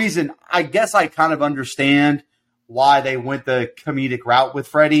whatever reason, I guess I kind of understand why they went the comedic route with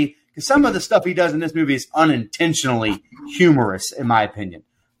Freddie. Because some of the stuff he does in this movie is unintentionally humorous, in my opinion.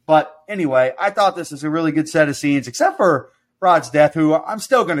 But anyway, I thought this was a really good set of scenes, except for Rod's death, who I'm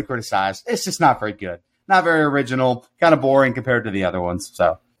still going to criticize. It's just not very good. Not very original. Kind of boring compared to the other ones.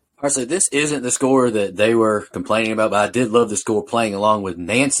 So, Honestly, this isn't the score that they were complaining about, but I did love the score playing along with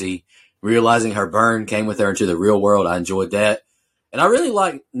Nancy, realizing her burn came with her into the real world. I enjoyed that. And I really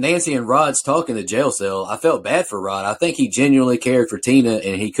like Nancy and Rod's talk in the jail cell. I felt bad for Rod. I think he genuinely cared for Tina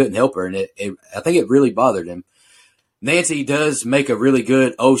and he couldn't help her. And I think it really bothered him. Nancy does make a really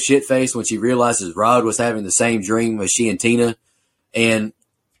good oh shit face when she realizes Rod was having the same dream as she and Tina. And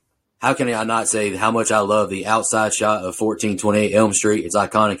how can I not say how much I love the outside shot of 1428 Elm Street? It's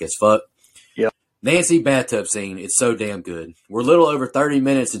iconic as fuck. Yeah. Nancy bathtub scene. It's so damn good. We're a little over 30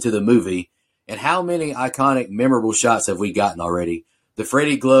 minutes into the movie. And how many iconic, memorable shots have we gotten already? The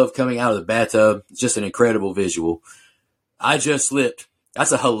Freddy glove coming out of the bathtub, just an incredible visual. I just slipped.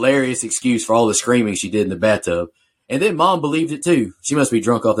 That's a hilarious excuse for all the screaming she did in the bathtub. And then Mom believed it too. She must be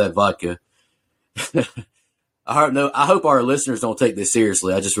drunk off that vodka. I hope our listeners don't take this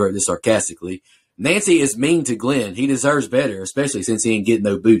seriously. I just wrote this sarcastically. Nancy is mean to Glenn. He deserves better, especially since he ain't getting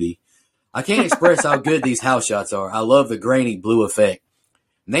no booty. I can't express how good these house shots are. I love the grainy blue effect.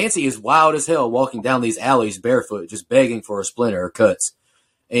 Nancy is wild as hell walking down these alleys barefoot, just begging for a splinter or cuts.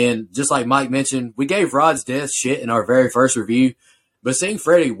 And just like Mike mentioned, we gave Rod's death shit in our very first review, but seeing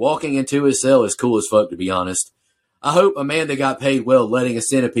Freddy walking into his cell is cool as fuck, to be honest. I hope Amanda got paid well letting a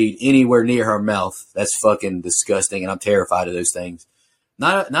centipede anywhere near her mouth. That's fucking disgusting, and I'm terrified of those things.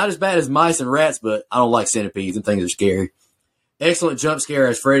 Not as bad as mice and rats, but I don't like centipedes, and things are scary. Excellent jump scare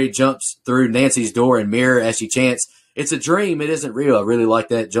as Freddy jumps through Nancy's door and mirror as she chants, "It's a dream, it isn't real." I really like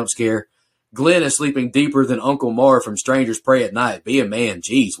that jump scare. Glenn is sleeping deeper than Uncle Mar from Strangers Pray at Night. Be a man.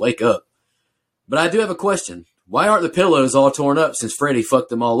 Jeez, wake up. But I do have a question. Why aren't the pillows all torn up since Freddy fucked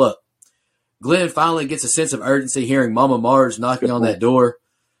them all up? Glenn finally gets a sense of urgency hearing Mama Marge knocking on that door.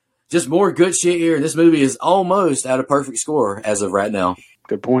 Just more good shit here, and this movie is almost at a perfect score as of right now.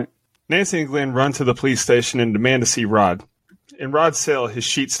 Good point. Nancy and Glenn run to the police station and demand to see Rod. In Rod's cell, his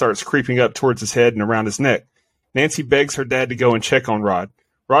sheet starts creeping up towards his head and around his neck. Nancy begs her dad to go and check on Rod.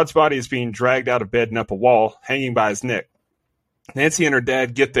 Rod's body is being dragged out of bed and up a wall, hanging by his neck. Nancy and her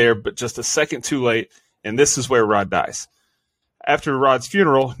dad get there, but just a second too late, and this is where Rod dies. After Rod's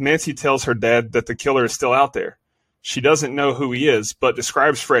funeral, Nancy tells her dad that the killer is still out there. She doesn't know who he is, but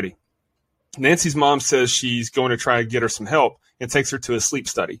describes Freddy. Nancy's mom says she's going to try to get her some help and takes her to a sleep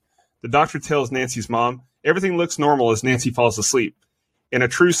study. The doctor tells Nancy's mom everything looks normal as Nancy falls asleep. In a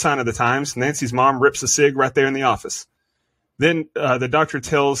true sign of the times, Nancy's mom rips a cig right there in the office. Then the doctor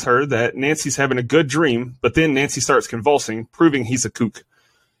tells her that Nancy's having a good dream, but then Nancy starts convulsing, proving he's a kook.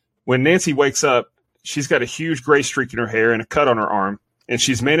 When Nancy wakes up, she's got a huge gray streak in her hair and a cut on her arm, and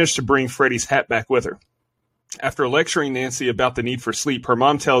she's managed to bring Freddy's hat back with her. After lecturing Nancy about the need for sleep, her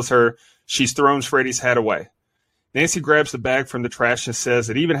mom tells her she's thrown Freddy's hat away. Nancy grabs the bag from the trash and says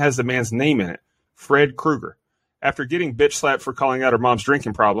it even has the man's name in it, Fred Krueger. After getting bitch slapped for calling out her mom's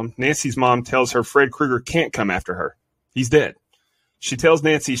drinking problem, Nancy's mom tells her Fred Krueger can't come after her. He's dead. She tells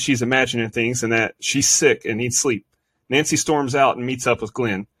Nancy she's imagining things and that she's sick and needs sleep. Nancy storms out and meets up with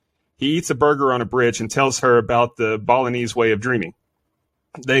Glenn. He eats a burger on a bridge and tells her about the Balinese way of dreaming.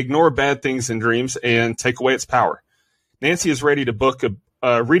 They ignore bad things in dreams and take away its power. Nancy is ready to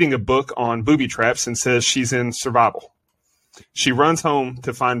reading a book on booby traps and says she's in survival. She runs home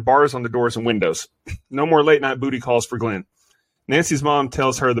to find bars on the doors and windows. No more late-night booty calls for Glenn. Nancy's mom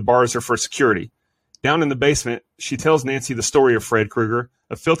tells her the bars are for security. Down in the basement, she tells Nancy the story of Fred Krueger,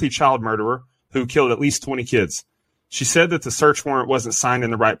 a filthy child murderer who killed at least 20 kids. She said that the search warrant wasn't signed in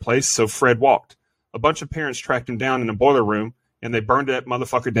the right place, so Fred walked. A bunch of parents tracked him down in a boiler room, and they burned that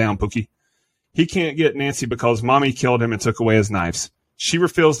motherfucker down, Pookie. He can't get Nancy because Mommy killed him and took away his knives. She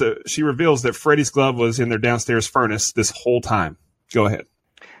reveals that Freddy's glove was in their downstairs furnace this whole time. Go ahead.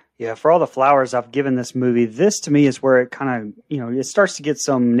 Yeah, for all the flowers I've given this movie, this to me is where it kind of, it starts to get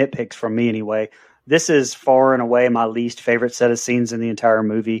some nitpicks from me anyway. This is far and away my least favorite set of scenes in the entire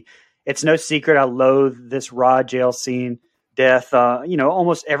movie. It's no secret I loathe this Rod jail scene death.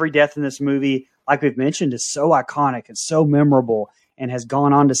 Almost every death in this movie like we've mentioned, is so iconic and so memorable and has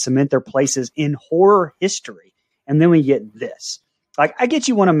gone on to cement their places in horror history. And then we get this. Like, I get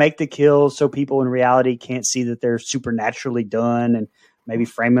you want to make the kills so people in reality can't see that they're supernaturally done and maybe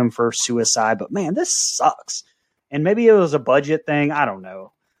frame them for suicide. But, man, this sucks. And maybe it was a budget thing. I don't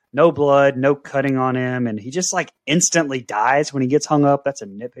know. No blood, no cutting on him. And he just, like, instantly dies when he gets hung up. That's a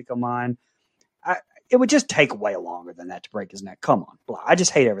nitpick of mine. It would just take way longer than that to break his neck. Come on. Blah. I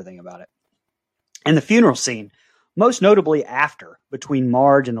just hate everything about it. And the funeral scene, most notably after, between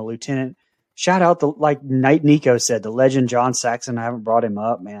Marge and the lieutenant, shout out, like Nico said, the legend John Saxon. I haven't brought him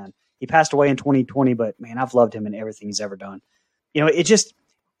up, man. He passed away in 2020, but, man, I've loved him in everything he's ever done. You know, it just,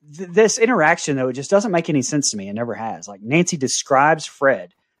 this interaction, though, it just doesn't make any sense to me. It never has. Like, Nancy describes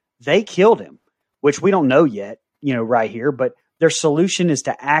Fred. They killed him, which we don't know yet, you know, right here, but their solution is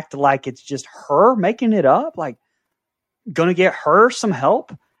to act like it's just her making it up, like, gonna get her some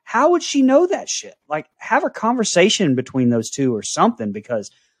help. How would she know that shit? Like, have a conversation between those two or something, because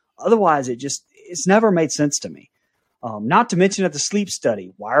otherwise it's never made sense to me. Not to mention at the sleep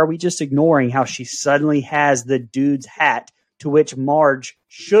study, why are we just ignoring how she suddenly has the dude's hat, to which Marge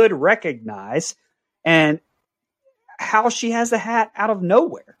should recognize, and how she has the hat out of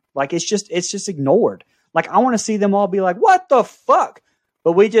nowhere? Like, it's just ignored. Like, I want to see them all be like, what the fuck?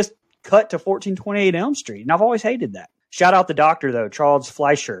 But we just cut to 1428 Elm Street, and I've always hated that. Shout out the doctor, though, Charles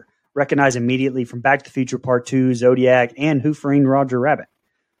Fleischer, recognized immediately from Back to the Future Part 2, Zodiac, and Who Framed Roger Rabbit.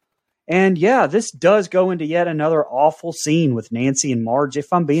 And yeah, this does go into yet another awful scene with Nancy and Marge,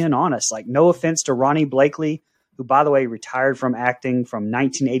 if I'm being honest. Like, no offense to Ronnie Blakely, who, by the way, retired from acting from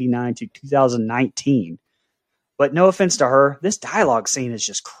 1989 to 2019. But no offense to her, this dialogue scene is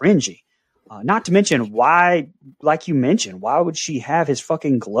just cringy. Not to mention why, like you mentioned, why would she have his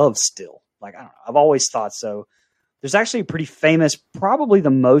fucking gloves still? Like, I don't know. I've always thought so. There's actually a pretty famous, probably the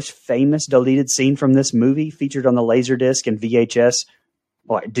most famous deleted scene from this movie, featured on the Laserdisc and VHS.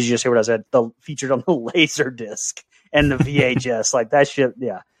 Well, did you just hear what I said? Featured on the Laserdisc and the VHS. Like, that shit,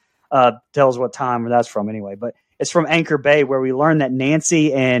 yeah. Tells what time that's from anyway. But it's from Anchor Bay, where we learn that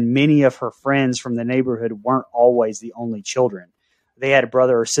Nancy and many of her friends from the neighborhood weren't always the only children. They had a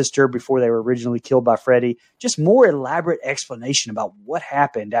brother or sister before they were originally killed by Freddy. Just more elaborate explanation about what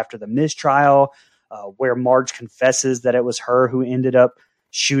happened after the mistrial, where Marge confesses that it was her who ended up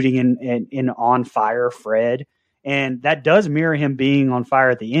shooting in on fire Fred. And that does mirror him being on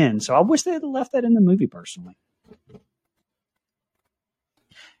fire at the end. So I wish they had left that in the movie, personally.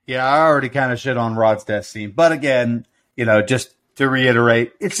 Yeah, I already kind of shit on Rod's death scene. But again, you know, just to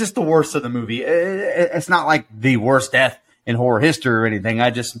reiterate, it's just the worst of the movie. It's not like the worst death in horror history or anything.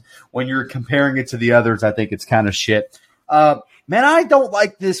 When you're comparing it to the others, I think it's kind of shit. Man, I don't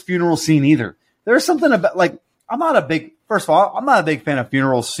like this funeral scene either. There's something about, like, first of all, I'm not a big fan of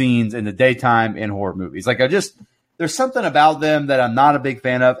funeral scenes in the daytime in horror movies. Like, there's something about them that I'm not a big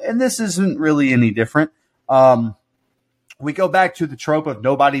fan of, and this isn't really any different. We go back to the trope of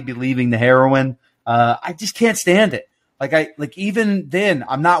nobody believing the heroine. I just can't stand it. Like even then,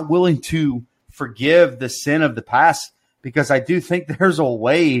 I'm not willing to forgive the sin of the past, because I do think there's a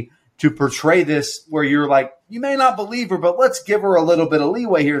way to portray this where you're like, you may not believe her, but let's give her a little bit of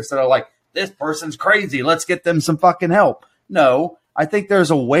leeway here instead of like, this person's crazy, let's get them some fucking help. No, I think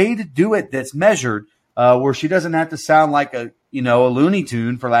there's a way to do it that's measured, where she doesn't have to sound like a Looney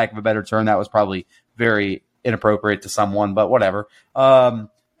Tune, for lack of a better term. That was probably very inappropriate to someone, but whatever. And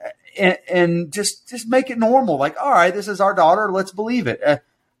just make it normal. Like, all right, this is our daughter, let's believe it.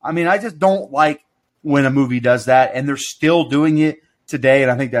 I just don't like when a movie does that, and they're still doing it today,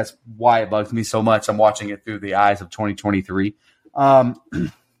 and I think that's why it bugs me so much. I'm watching it through the eyes of 2023.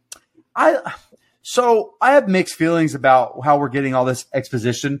 So I have mixed feelings about how we're getting all this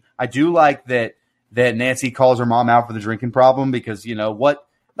exposition. I do like that Nancy calls her mom out for the drinking problem, because you know what?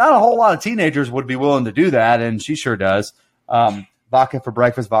 Not a whole lot of teenagers would be willing to do that, and she sure does. Vodka for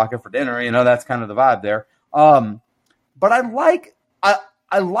breakfast, vodka for dinner. You know, that's kind of the vibe there. But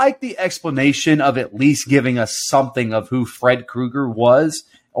I like the explanation of at least giving us something of who Fred Krueger was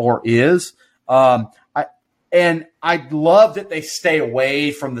or is. And I love that they stay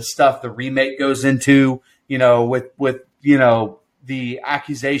away from the stuff the remake goes into, with the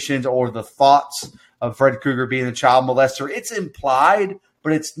accusations or the thoughts of Fred Krueger being a child molester. It's implied,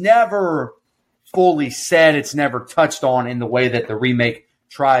 but it's never fully said. It's never touched on in the way that the remake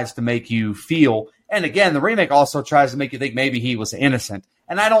tries to make you feel. And again, the remake also tries to make you think maybe he was innocent.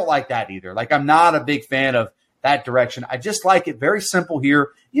 And I don't like that either. Like, I'm not a big fan of that direction. I just like it very simple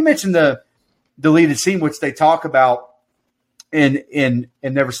here. You mentioned the deleted scene, which they talk about in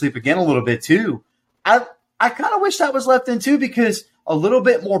Never Sleep Again a little bit too. I kind of wish that was left in too, because a little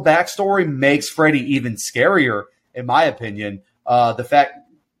bit more backstory makes Freddy even scarier, in my opinion. The fact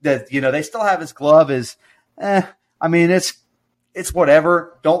that, they still have his glove is, I mean, it's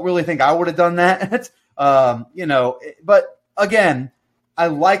whatever. Don't really think I would have done that. But again, I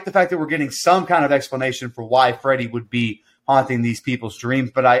like the fact that we're getting some kind of explanation for why Freddy would be haunting these people's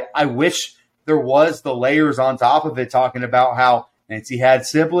dreams. But I wish there was the layers on top of it talking about how Nancy had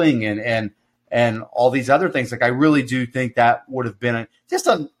sibling and all these other things. Like, I really do think that would have been it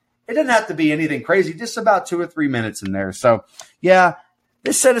didn't have to be anything crazy, just about 2 or 3 minutes in there. So yeah,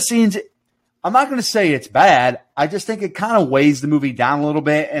 this set of scenes, I'm not going to say it's bad. I just think it kind of weighs the movie down a little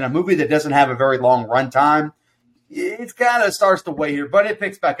bit. And a movie that doesn't have a very long runtime, it kind of starts to weigh here, but it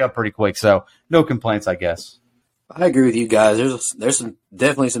picks back up pretty quick. So no complaints, I guess. I agree with you guys. There's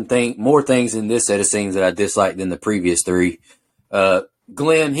definitely more things in this set of scenes that I disliked than the previous 3.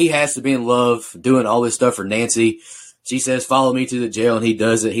 Glenn, he has to be in love, doing all this stuff for Nancy. She says, follow me to the jail, and he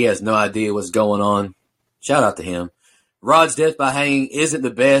does it. He has no idea what's going on. Shout out to him. Rod's death by hanging isn't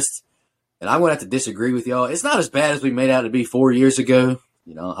the best, and I'm going to have to disagree with y'all. It's not as bad as we made out to be 4 years ago.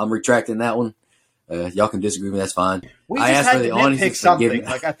 I'm retracting that one. Y'all can disagree with me. That's fine. We just had to nitpick something.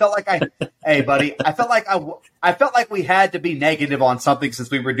 Like, I felt like hey, buddy, I felt like we had to be negative on something since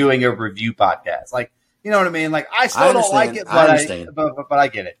we were doing a review podcast. Like, you know what I mean? Like, I still don't like it, but I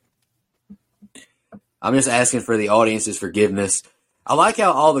get it. I'm just asking for the audience's forgiveness. I like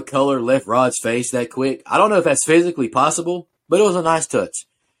how all the color left Rod's face that quick. I don't know if that's physically possible, but it was a nice touch.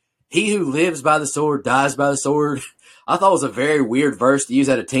 He who lives by the sword dies by the sword. I thought it was a very weird verse to use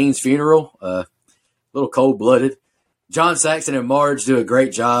at a teen's funeral. A little cold-blooded. John Saxon and Marge do a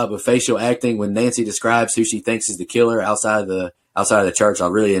great job of facial acting when Nancy describes who she thinks is the killer outside of the church. I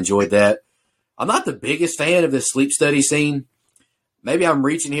really enjoyed that. I'm not the biggest fan of this sleep study scene. Maybe I'm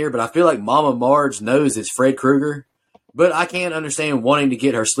reaching here, but I feel like Mama Marge knows it's Fred Krueger. But I can't understand wanting to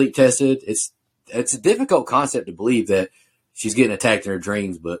get her sleep tested. It's a difficult concept to believe that she's getting attacked in her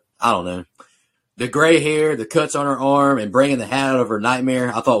dreams, but I don't know. The gray hair, the cuts on her arm, and bringing the hat out of her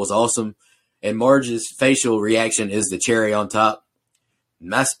nightmare, I thought was awesome. And Marge's facial reaction is the cherry on top.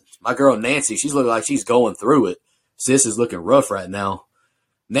 My girl Nancy, she's looking like she's going through it. Sis is looking rough right now.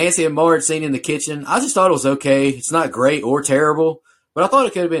 Nancy and Marge scene in the kitchen, I just thought it was okay. It's not great or terrible, but I thought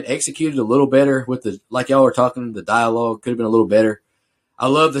it could have been executed a little better with like y'all were talking, the dialogue could have been a little better. I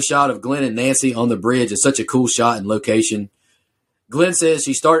love the shot of Glenn and Nancy on the bridge. It's such a cool shot and location. Glenn says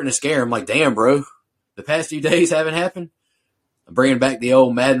she's starting to scare him. Like, damn, bro, the past few days haven't happened. I'm bringing back the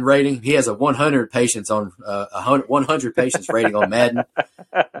old Madden rating. He has a 100 patients rating on Madden.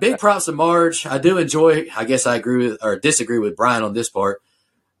 Big props to Marge. I do enjoy, I guess I agree with or disagree with Brian on this part.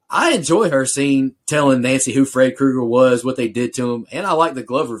 I enjoy her scene telling Nancy who Fred Krueger was, what they did to him, and I like the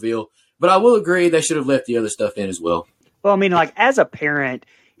glove reveal. But I will agree they should have left the other stuff in as well. Well, I mean, like, as a parent,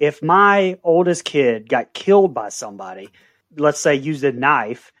 if my oldest kid got killed by somebody, let's say used a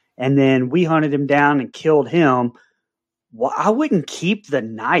knife, and then we hunted him down and killed him, well, I wouldn't keep the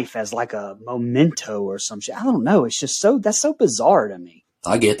knife as like a memento or some shit. I don't know. It's just that's so bizarre to me.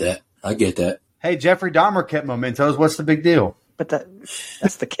 I get that. Hey, Jeffrey Dahmer kept mementos. What's the big deal? But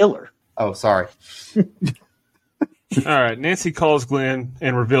that's the killer. Oh, sorry. All right. Nancy calls Glenn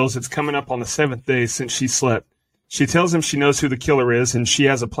and reveals it's coming up on the 7th day since she slept. She tells him she knows who the killer is and she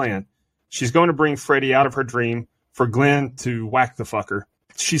has a plan. She's going to bring Freddy out of her dream for Glenn to whack the fucker.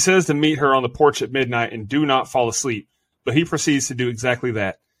 She says to meet her on the porch at midnight and do not fall asleep, but he proceeds to do exactly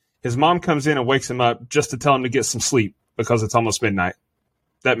that. His mom comes in and wakes him up just to tell him to get some sleep because it's almost midnight.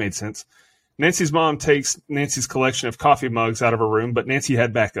 That made sense. Nancy's mom takes Nancy's collection of coffee mugs out of her room, but Nancy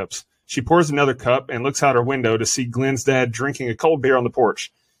had backups. She pours another cup and looks out her window to see Glenn's dad drinking a cold beer on the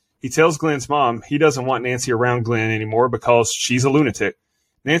porch. He tells Glenn's mom he doesn't want Nancy around Glenn anymore because she's a lunatic.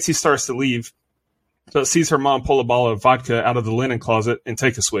 Nancy starts to leave, but sees her mom pull a bottle of vodka out of the linen closet and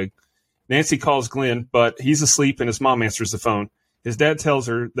take a swig. Nancy calls Glenn, but he's asleep and his mom answers the phone. His dad tells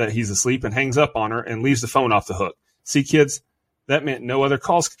her that he's asleep and hangs up on her and leaves the phone off the hook. See, kids, that meant no other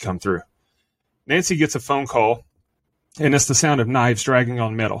calls could come through. Nancy gets a phone call, and it's the sound of knives dragging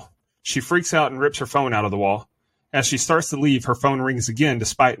on metal. She freaks out and rips her phone out of the wall. As she starts to leave, her phone rings again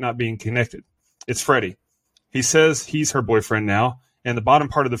despite not being connected. It's Freddy. He says he's her boyfriend now, and the bottom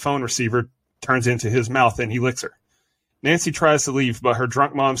part of the phone receiver turns into his mouth and he licks her. Nancy tries to leave, but her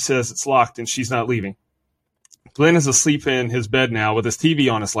drunk mom says it's locked and she's not leaving. Glenn is asleep in his bed now with his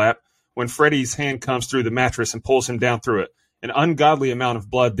TV on his lap when Freddy's hand comes through the mattress and pulls him down through it. An ungodly amount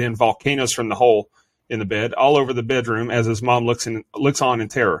of blood then volcanoes from the hole in the bed all over the bedroom as his mom looks on in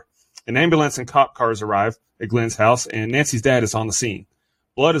terror. An ambulance and cop cars arrive at Glenn's house, and Nancy's dad is on the scene.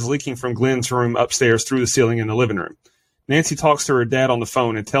 Blood is leaking from Glenn's room upstairs through the ceiling in the living room. Nancy talks to her dad on the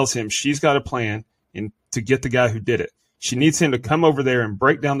phone and tells him she's got a plan to get the guy who did it. She needs him to come over there and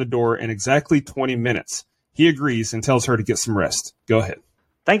break down the door in exactly 20 minutes. He agrees and tells her to get some rest. Go ahead.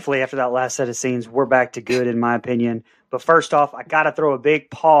 Thankfully, after that last set of scenes, we're back to good, in my opinion. But first off, I got to throw a big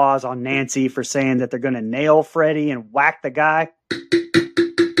pause on Nancy for saying that they're going to nail Freddy and whack the guy.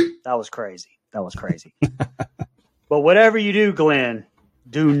 That was crazy. But whatever you do, Glenn,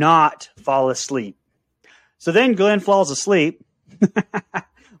 do not fall asleep. So then Glenn falls asleep,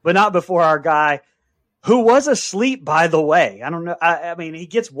 but not before our guy, who was asleep, by the way. I don't know. I mean, he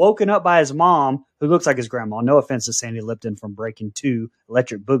gets woken up by his mom, who looks like his grandma. No offense to Sandy Lipton from Breaking 2,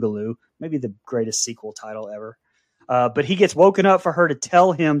 Electric Boogaloo, maybe the greatest sequel title ever. But he gets woken up for her to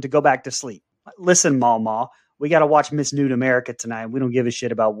tell him to go back to sleep. Listen, Mama, we got to watch Miss Nude America tonight. We don't give a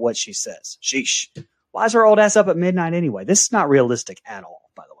shit about what she says. Sheesh. Why is her old ass up at midnight anyway? This is not realistic at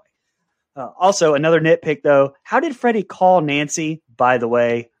all, by the way. Also, another nitpick, though. How did Freddy call Nancy? By the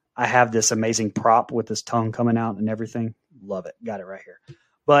way, I have this amazing prop with his tongue coming out and everything. Love it. Got it right here.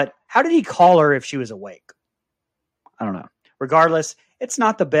 But how did he call her if she was awake? I don't know. Regardless, it's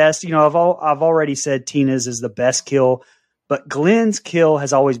not the best. You know, I've already said Tina's is the best kill, but Glenn's kill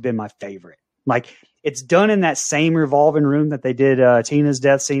has always been my favorite. Like, it's done in that same revolving room that they did Tina's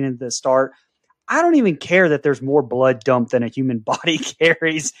death scene at the start. I don't even care that there's more blood dumped than a human body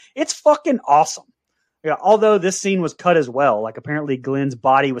carries. It's fucking awesome. Yeah, although this scene was cut as well. Like, apparently Glenn's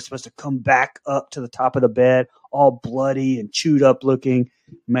body was supposed to come back up to the top of the bed, all bloody and chewed up looking.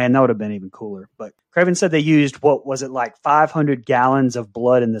 Man, that would have been even cooler. But Craven said they used, what was it, like 500 gallons of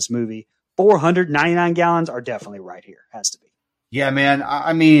blood in this movie. 499 gallons are definitely right here. Has to be. Yeah, man.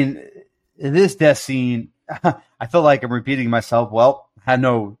 I mean, in this death scene, I feel like I'm repeating myself. Well, had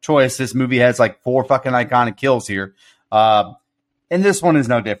no choice. This movie has like 4 fucking iconic kills here. And this one is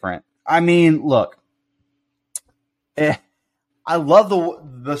no different. I mean, look. I love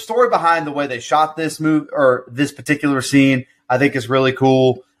the story behind the way they shot this movie or this particular scene. I think is really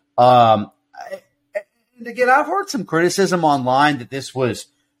cool. And again, I've heard some criticism online that this was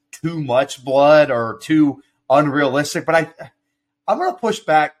too much blood or too unrealistic, but I'm going to push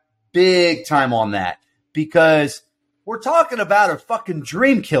back big time on that because we're talking about a fucking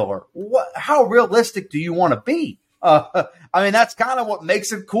dream killer. How realistic do you want to be? I mean, that's kind of what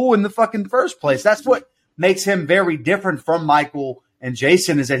makes it cool in the fucking first place. That's what makes him very different from Michael and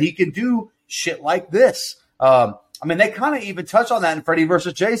Jason is that he can do shit like this. I mean, they kind of even touch on that in Freddy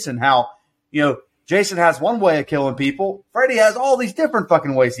versus Jason, how, you know, Jason has one way of killing people. Freddy has all these different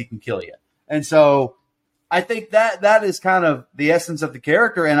fucking ways he can kill you. And so I think that is kind of the essence of the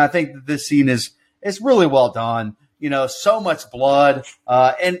character. And I think that this scene is really well done. You know, so much blood.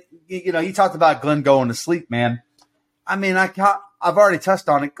 And, you know, you talked about Glenn going to sleep, man. I mean, I've already touched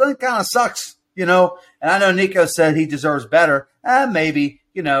on it. Glenn kind of sucks. You know, and I know Nico said he deserves better. Maybe,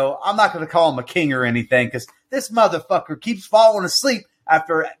 you know, I'm not going to call him a king or anything because this motherfucker keeps falling asleep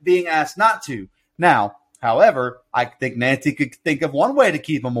after being asked not to. Now, however, I think Nancy could think of one way to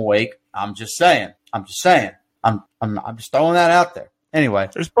keep him awake. I'm just saying. I'm just throwing that out there. Anyway,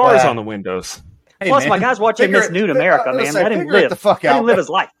 there's bars on the windows. Hey, plus, man, my guy's watching Miss Nude America, man. Let him live. Let him live his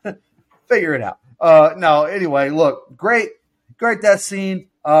life. Figure it out. No, anyway, look, great death scene.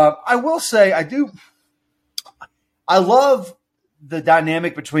 I will say I love the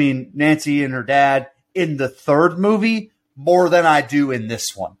dynamic between Nancy and her dad in the third movie more than I do in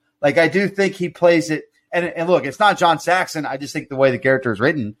this one. Like, I do think he plays it. And look, it's not John Saxon. I just think the way the character is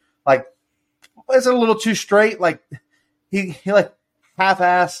written, like, plays it a little too straight. Like, he like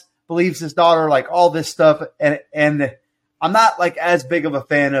half-ass believes his daughter, like all this stuff. And I'm not like as big of a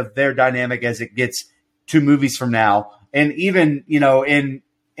fan of their dynamic as it gets 2 movies from now. And even, you know, in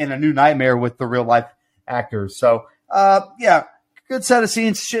A New Nightmare with the real life actors. So, yeah, good set of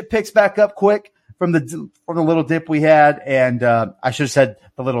scenes. Shit picks back up quick from the little dip we had. And, I should have said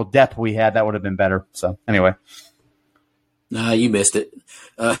the little depth we had. That would have been better. So anyway. Nah, you missed it.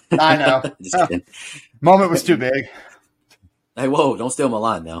 I know. Just kidding. Moment was too big. Hey, whoa, don't steal my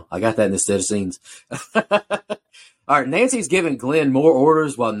line now. I got that in the set of scenes. All right, Nancy's giving Glenn more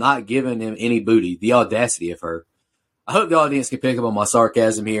orders while not giving him any booty. The audacity of her. I hope the audience can pick up on my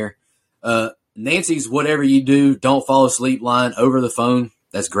sarcasm here. Nancy's whatever you do, don't fall asleep line over the phone.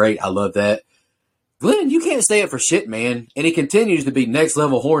 That's great. I love that. Glenn, you can't stay up for shit, man. And he continues to be next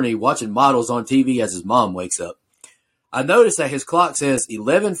level horny watching models on TV as his mom wakes up. I noticed that his clock says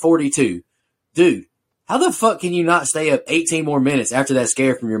 11:42. Dude, how the fuck can you not stay up 18 more minutes after that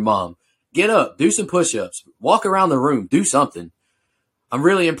scare from your mom? Get up, do some push-ups, walk around the room, do something. I'm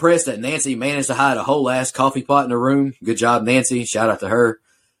really impressed that Nancy managed to hide a whole ass coffee pot in the room. Good job, Nancy. Shout out to her.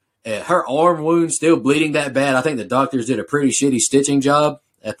 Her arm wound still bleeding that bad. I think the doctors did a pretty shitty stitching job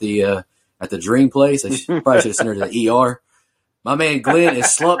at the dream place. They probably should have sent her to the ER. My man Glenn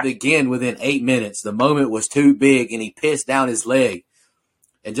is slumped again within 8 minutes. The moment was too big, and he pissed down his leg.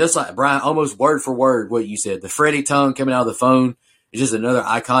 And just like Brian, almost word for word what you said, the Freddie tongue coming out of the phone is just another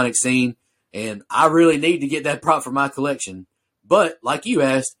iconic scene. And I really need to get that prop for my collection. But like you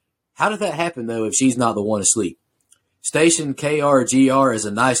asked, how did that happen though if she's not the one asleep? Station KRGR is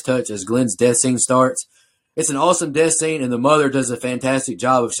a nice touch as Glenn's death scene starts. It's an awesome death scene, and the mother does a fantastic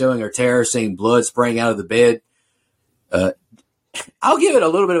job of showing her terror, seeing blood spraying out of the bed. I'll give it a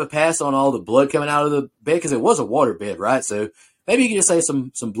little bit of a pass on all the blood coming out of the bed because it was a water bed, right? So maybe you can just say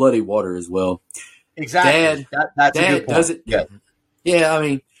some bloody water as well. Exactly. That's a good point. Does it? Yeah. I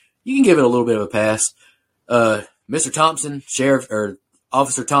mean, you can give it a little bit of a pass. Mr. Thompson,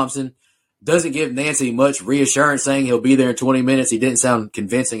 Officer Thompson, doesn't give Nancy much reassurance, saying he'll be there in 20 minutes. He didn't sound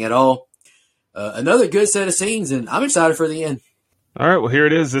convincing at all. Another good set of scenes, and I'm excited for the end. All right, well, here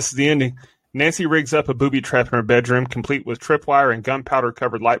it is. This is the ending. Nancy rigs up a booby trap in her bedroom, complete with tripwire and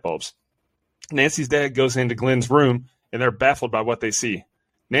gunpowder-covered light bulbs. Nancy's dad goes into Glenn's room, and they're baffled by what they see.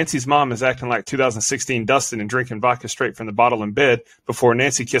 Nancy's mom is acting like 2016 Dustin and drinking vodka straight from the bottle in bed before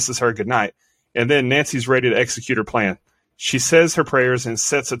Nancy kisses her goodnight. And then Nancy's ready to execute her plan. She says her prayers and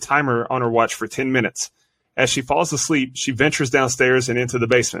sets a timer on her watch for 10 minutes. As she falls asleep, she ventures downstairs and into the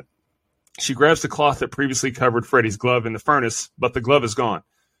basement. She grabs the cloth that previously covered Freddie's glove in the furnace, but the glove is gone.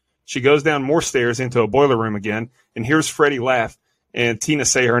 She goes down more stairs into a boiler room again and hears Freddie laugh and Tina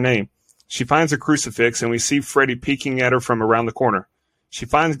say her name. She finds a crucifix and we see Freddie peeking at her from around the corner. She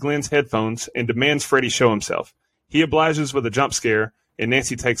finds Glenn's headphones and demands Freddie show himself. He obliges with a jump scare and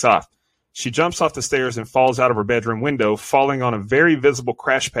Nancy takes off. She jumps off the stairs and falls out of her bedroom window, falling on a very visible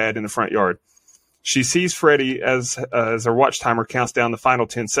crash pad in the front yard. She sees Freddie as her watch timer counts down the final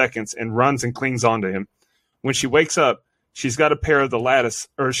 10 seconds and runs and clings onto him. When she wakes up, she's got part of the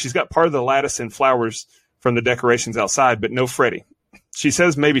lattice and flowers from the decorations outside, but no Freddie. She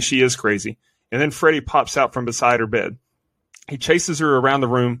says maybe she is crazy, and then Freddie pops out from beside her bed. He chases her around the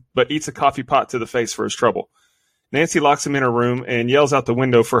room, but eats a coffee pot to the face for his trouble. Nancy locks him in her room and yells out the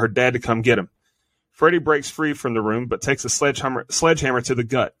window for her dad to come get him. Freddie breaks free from the room, but takes a sledgehammer to the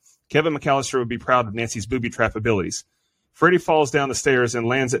gut. Kevin McAllister would be proud of Nancy's booby trap abilities. Freddie falls down the stairs and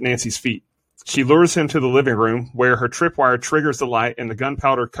lands at Nancy's feet. She lures him to the living room, where her tripwire triggers the light and the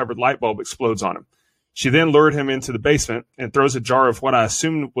gunpowder-covered light bulb explodes on him. She then lured him into the basement and throws a jar of what I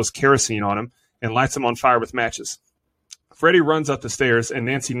assumed was kerosene on him and lights him on fire with matches. Freddie runs up the stairs, and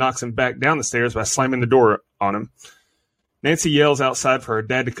Nancy knocks him back down the stairs by slamming the door on him. Nancy yells outside for her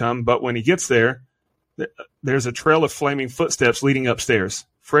dad to come, but when he gets there, there's a trail of flaming footsteps leading upstairs.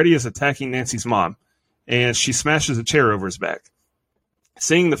 Freddie is attacking Nancy's mom, and she smashes a chair over his back.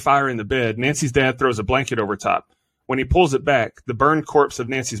 Seeing the fire in the bed, Nancy's dad throws a blanket over top. When he pulls it back, the burned corpse of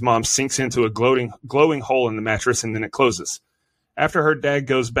Nancy's mom sinks into a glowing hole in the mattress, and then it closes. After her dad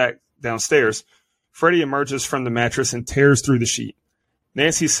goes back downstairs, Freddie emerges from the mattress and tears through the sheet.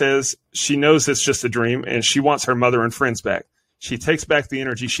 Nancy says she knows it's just a dream, and she wants her mother and friends back. She takes back the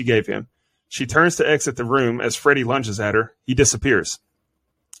energy she gave him. She turns to exit the room as Freddie lunges at her. He disappears.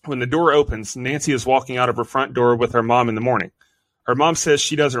 When the door opens, Nancy is walking out of her front door with her mom in the morning. Her mom says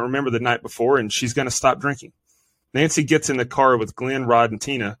she doesn't remember the night before and she's going to stop drinking. Nancy gets in the car with Glenn, Rod, and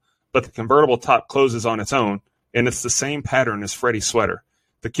Tina, but the convertible top closes on its own, and it's the same pattern as Freddie's sweater.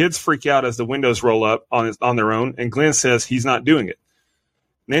 The kids freak out as the windows roll up on their own, and Glenn says he's not doing it.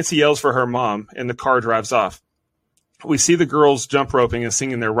 Nancy yells for her mom, and the car drives off. We see the girls jump roping and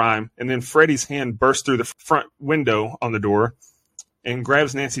singing their rhyme, and then Freddie's hand bursts through the front window on the door and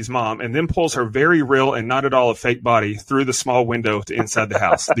grabs Nancy's mom, and then pulls her very real and not at all a fake body through the small window to inside the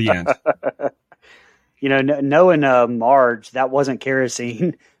house. The end. You know, knowing Marge, that wasn't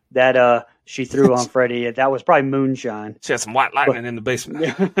kerosene that she threw on Freddie. That was probably moonshine. She had some white lightning in the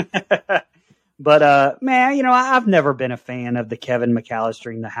basement. But, man, you know, I've never been a fan of the Kevin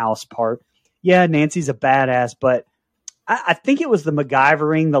McAllistering the house part. Yeah, Nancy's a badass, but I think it was the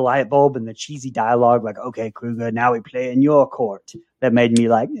MacGyvering, the light bulb, and the cheesy dialogue, like, okay, Kruger, now we play in your court, that made me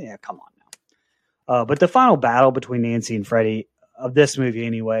like, yeah, come on now. But the final battle between Nancy and Freddie, of this movie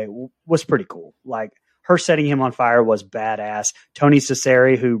anyway, was pretty cool. Like, her setting him on fire was badass. Tony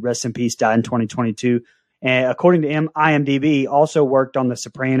Cesare, who, rest in peace, died in 2022, and according to IMDb, also worked on The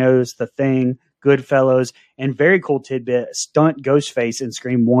Sopranos, The Thing, Goodfellas, and very cool tidbit, stunt Ghostface in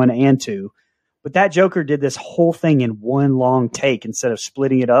Scream 1 and 2. But that Joker did this whole thing in one long take instead of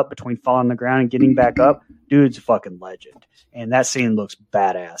splitting it up between falling on the ground and getting back up. Dude's a fucking legend. And that scene looks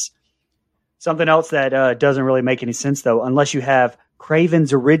badass. Something else that doesn't really make any sense, though, unless you have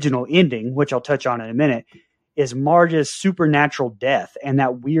Craven's original ending, which I'll touch on in a minute, is Marge's supernatural death and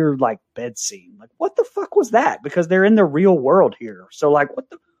that weird like bed scene. Like, what the fuck was that? Because they're in the real world here. So like,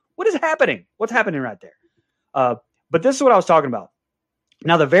 what is happening? What's happening right there? But this is what I was talking about.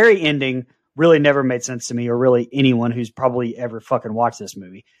 Now, the very ending really never made sense to me, or really anyone who's probably ever fucking watched this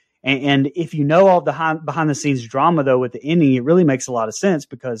movie. And if you know all the behind the scenes drama though with the ending, it really makes a lot of sense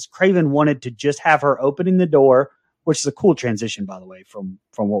because Craven wanted to just have her opening the door, which is a cool transition, by the way, from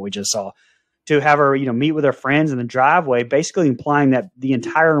what we just saw, to have her, meet with her friends in the driveway, basically implying that the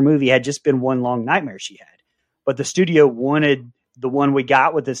entire movie had just been one long nightmare she had. But the studio wanted the one we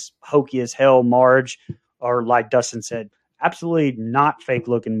got with this hokey as hell Marge, or like Dustin said, absolutely not fake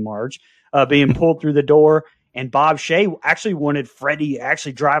looking Marge, being pulled through the door. And Bob Shea actually wanted Freddy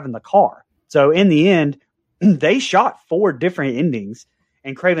actually driving the car. So in the end, they shot 4 different endings,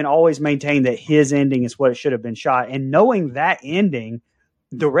 and Craven always maintained that his ending is what it should have been shot. And knowing that ending,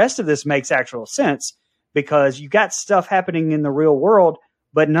 the rest of this makes actual sense because you got stuff happening in the real world,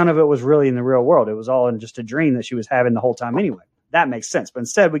 but none of it was really in the real world. It was all in just a dream that she was having the whole time anyway. That makes sense. But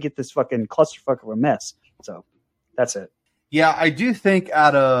instead, we get this fucking clusterfuck of a mess. So that's it. Yeah, I do think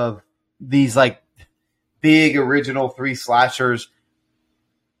out of these like big original 3 slashers,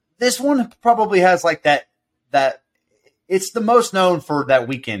 this one probably has like that it's the most known for that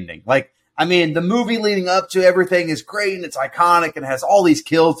weak ending. Like, I mean, the movie leading up to everything is great and it's iconic and has all these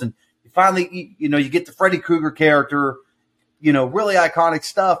kills, and you finally, you get the Freddy Krueger character, really iconic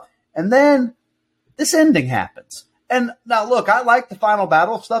stuff. And then this ending happens. And now look, I like the final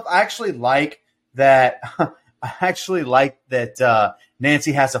battle stuff. I actually like that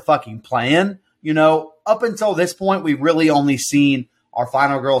Nancy has a fucking plan. Up until this point, we've really only seen our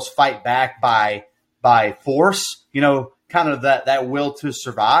final girls fight back by force, kind of that will to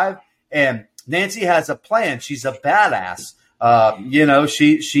survive. And Nancy has a plan. She's a badass.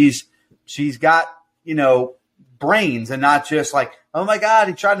 She's got, brains and not just like, oh my God,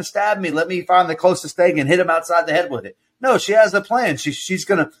 he tried to stab me. Let me find the closest thing and hit him outside the head with it. No, she has a plan. She's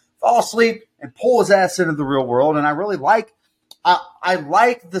going to fall asleep and pull his ass into the real world. And I really like, I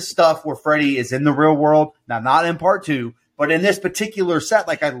like the stuff where Freddy is in the real world. Now, not in part 2, but in this particular set,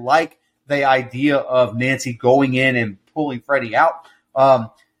 like I like the idea of Nancy going in and pulling Freddy out.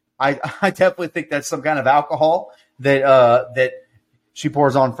 I definitely think that's some kind of alcohol that she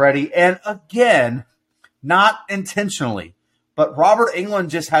pours on Freddy. And again, not intentionally, but Robert Englund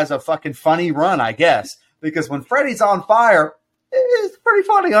just has a fucking funny run, I guess, because when Freddy's on fire, it's pretty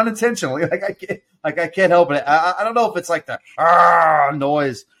funny unintentionally. I can't help it. I don't know if it's like the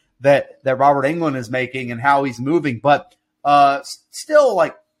noise that Robert Englund is making and how he's moving, but still,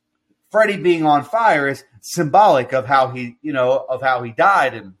 like Freddy being on fire is symbolic of how he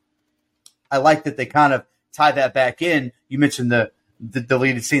died, and I like that they kind of tie that back in. You mentioned the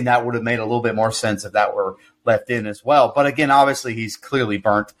deleted scene. That would have made a little bit more sense if that were left in as well. But again, obviously he's clearly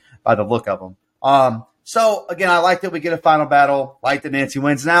burnt by the look of him. So again, I like that we get a final battle, like that Nancy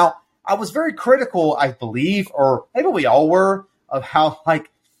wins. Now, I was very critical, I believe, or maybe we all were, of how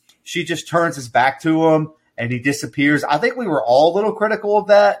like she just turns his back to him and he disappears. I think we were all a little critical of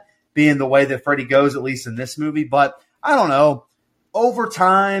that being the way that Freddy goes, at least in this movie. But I don't know. Over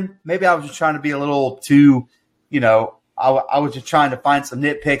time, maybe I was just trying to be a little too, I was just trying to find some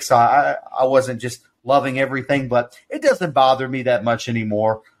nitpicks. I wasn't just loving everything, but it doesn't bother me that much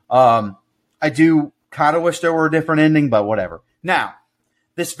anymore. I do kind of wish there were a different ending, but whatever. Now,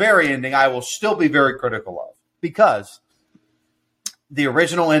 this very ending I will still be very critical of because the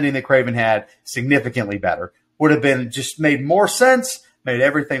original ending that Craven had, significantly better, would have been just made more sense, made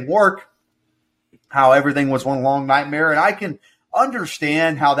everything work, how everything was one long nightmare. And I can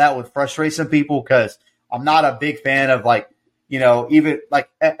understand how that would frustrate some people because I'm not a big fan of even like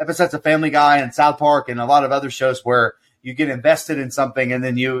episodes of Family Guy and South Park and a lot of other shows where you get invested in something and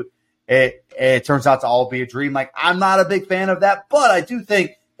then it turns out to all be a dream. Like, I'm not a big fan of that, but I do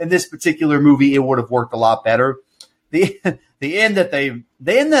think in this particular movie, it would have worked a lot better. The end that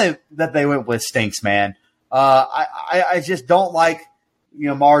they went with stinks, man. I just don't like,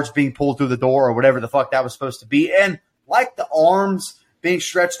 Marge being pulled through the door or whatever the fuck that was supposed to be. And like the arms being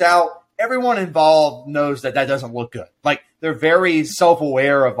stretched out, everyone involved knows that doesn't look good. Like, they're very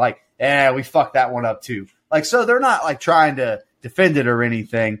self-aware of like, we fucked that one up too. Like, so they're not like trying to defend it or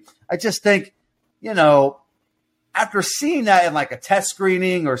anything. I just think, after seeing that in like a test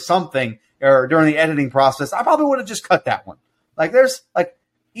screening or something, or during the editing process, I probably would have just cut that one. Like, there's like,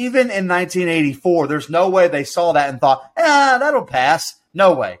 even in 1984, there's no way they saw that and thought, that'll pass.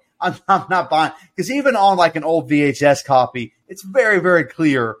 No way. I'm not buying. Because even on like an old VHS copy, it's very, very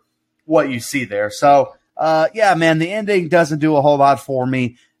clear what you see there. So yeah, man, the ending doesn't do a whole lot for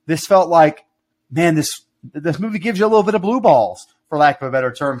me. This felt like, man, this movie gives you a little bit of blue balls, for lack of a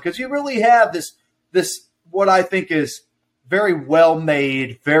better term, because you really have this what I think is very well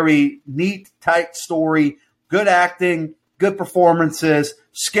made, very neat, tight story, good acting, good performances,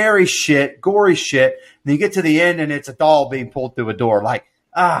 scary shit, gory shit. And you get to the end and it's a doll being pulled through a door. Like,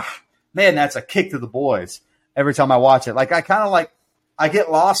 man, that's a kick to the boys every time I watch it. Like, I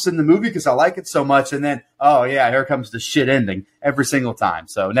get lost in the movie because I like it so much. And then, oh yeah, here comes the shit ending every single time.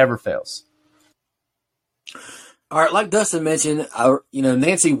 So it never fails. All right, like Dustin mentioned,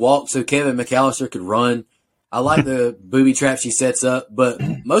 Nancy walked so Kevin McAllister could run. I like the booby trap she sets up, but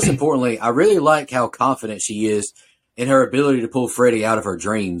most importantly, I really like how confident she is in her ability to pull Freddy out of her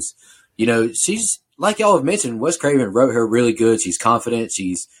dreams. She's, like y'all have mentioned, Wes Craven wrote her really good. She's confident.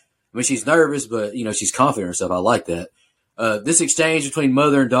 She's nervous, but, she's confident in herself. I like that. This exchange between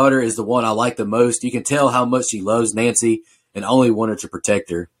mother and daughter is the one I like the most. You can tell how much she loves Nancy and only wanted to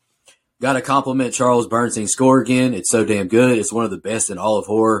protect her. Got to compliment Charles Bernstein's score again. It's so damn good. It's one of the best in all of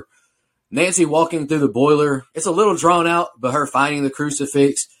horror. Nancy walking through the boiler. It's a little drawn out, but her finding the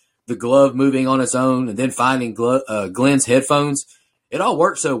crucifix, the glove moving on its own, and then finding Glenn's headphones, it all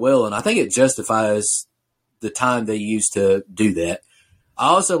works so well, and I think it justifies the time they used to do that. I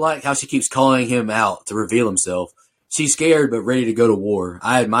also like how she keeps calling him out to reveal himself. She's scared but ready to go to war.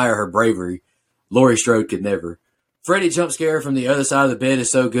 I admire her bravery. Laurie Strode could never. Freddy jump scare from the other side of the bed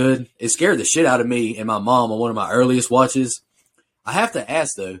is so good. It scared the shit out of me and my mom on one of my earliest watches. I have to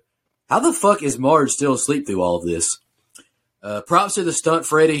ask, though, how the fuck is Marge still asleep through all of this? Props to the stunt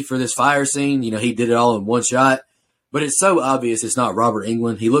Freddy for this fire scene. He did it all in one shot. But it's so obvious it's not Robert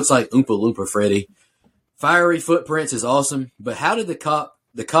Englund. He looks like Oompa Loompa Freddy. Fiery footprints is awesome. But how did the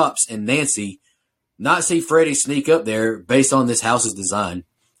cops and Nancy not see Freddy sneak up there based on this house's design?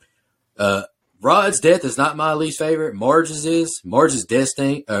 Rod's death is not my least favorite. Marge's is. Marge's death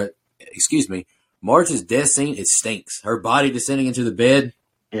scene, it stinks. Her body descending into the bed,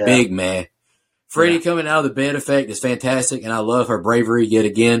 big man. Freddy coming out of the bed effect is fantastic, and I love her bravery yet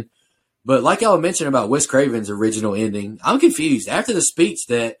again. But like y'all mentioned about Wes Craven's original ending, I'm confused. After the speech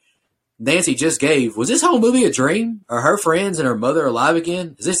that Nancy just gave, was this whole movie a dream? Are her friends and her mother alive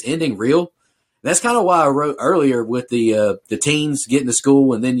again? Is this ending real? That's kind of why I wrote earlier with the teens getting to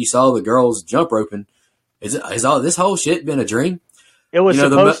school and then you saw the girls jump roping. Is all this whole shit been a dream? It was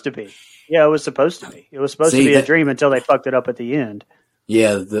supposed to be. Yeah, it was supposed to be. It was supposed to be a dream until they fucked it up at the end.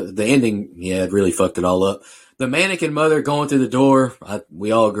 Yeah, the ending, it really fucked it all up. The mannequin mother going through the door,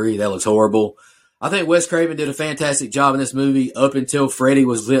 we all agree that looks horrible. I think Wes Craven did a fantastic job in this movie up until Freddy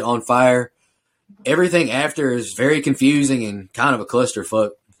was lit on fire. Everything after is very confusing and kind of a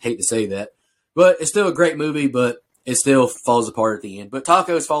clusterfuck. Hate to say that. But it's still a great movie, but it still falls apart at the end. But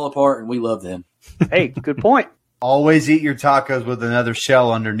tacos fall apart, and we love them. Hey, good point. Always eat your tacos with another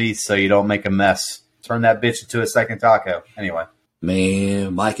shell underneath so you don't make a mess. Turn that bitch into a second taco. Anyway.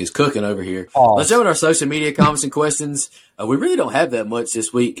 Man, Mike is cooking over here. Let's jump into our social media comments and questions. We really don't have that much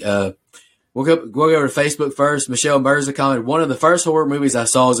this week. We'll go over to Facebook first. Michelle Merza commented, one of the first horror movies I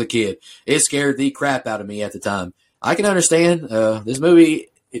saw as a kid. It scared the crap out of me at the time. I can understand. This movie,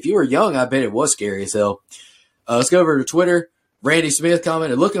 if you were young, I bet it was scary as hell. Let's go over to Twitter. Randy Smith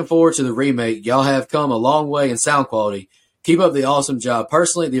commented, looking forward to the remake. Y'all have come a long way in sound quality. Keep up the awesome job.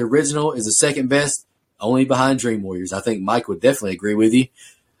 Personally, the original is the second best, only behind Dream Warriors. I think Mike would definitely agree with you.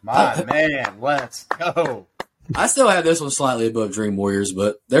 My man, let's go. I still have this one slightly above Dream Warriors,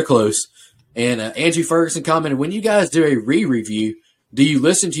 but they're close. And Andrew Ferguson commented, when you guys do a re-review, do you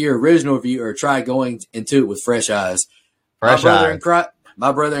listen to your original review or try going into it with fresh eyes?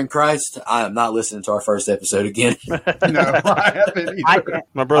 My brother in Christ, I am not listening to our first episode again. No, I haven't either.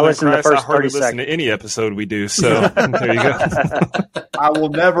 My brother in Christ, I hardly listen to any episode we do, so there you go. I will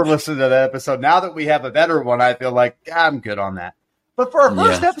never listen to that episode. Now that we have a better one, I feel like I'm good on that. But for our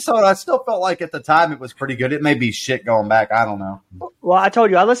first episode, I still felt like at the time it was pretty good. It may be shit going back. I don't know. Well, I told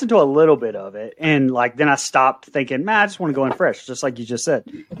you, I listened to a little bit of it, and then I stopped thinking, man, I just want to go in fresh, just like you just said.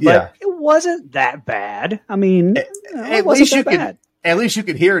 But it wasn't that bad. I mean, it wasn't that bad. At least you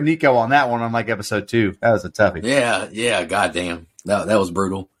could hear Nico on that one on like episode 2. That was a toughie. Yeah, goddamn. That was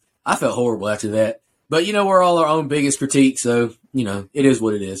brutal. I felt horrible after that. But, we're all our own biggest critique, so, it is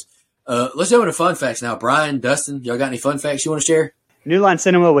what it is. Let's go into fun facts now. Brian, Dustin, y'all got any fun facts you want to share? New Line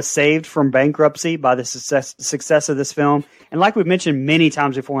Cinema was saved from bankruptcy by the success of this film. And like we've mentioned many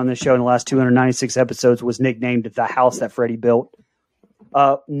times before on this show in the last 296 episodes, was nicknamed The House That Freddy Built.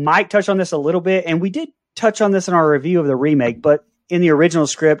 Mike touched on this a little bit, and we did touch on this in our review of the remake, but in the original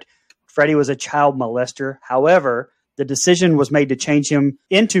script, Freddy was a child molester. However, the decision was made to change him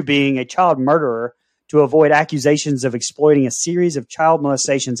into being a child murderer to avoid accusations of exploiting a series of child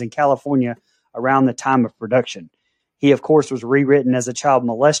molestations in California around the time of production. He, of course, was rewritten as a child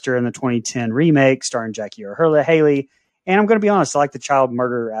molester in the 2010 remake starring Jackie Earle Haley, and I'm going to be honest, I like the child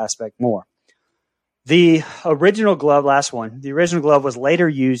murder aspect more. The original glove, the original glove was later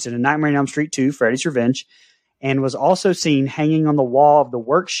used in A Nightmare on Elm Street 2, Freddy's Revenge, and was also seen hanging on the wall of the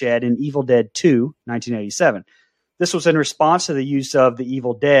work shed in Evil Dead 2, 1987. This was in response to the use of the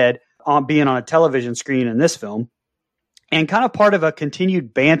Evil Dead being on a television screen in this film, and kind of part of a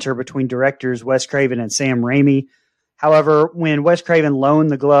continued banter between directors Wes Craven and Sam Raimi. However, when Wes Craven loaned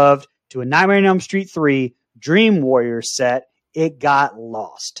the glove to A Nightmare on Elm Street 3 Dream Warriors set, it got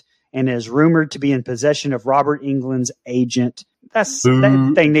lost and is rumored to be in possession of Robert Englund's agent. That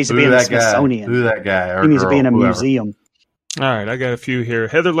thing needs to be in the Smithsonian. Who that guy? He needs to be in a museum. All right, I got a few here.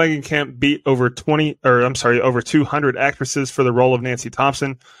 Heather Langenkamp beat over 200 actresses for the role of Nancy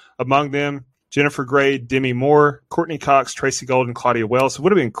Thompson. Among them, Jennifer Grey, Demi Moore, Courtney Cox, Tracy Golden, Claudia Wells. It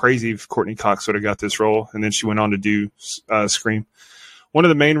would have been crazy if Courtney Cox would have got this role, and then she went on to do Scream. One of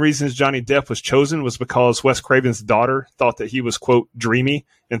the main reasons Johnny Depp was chosen was because Wes Craven's daughter thought that he was, quote, dreamy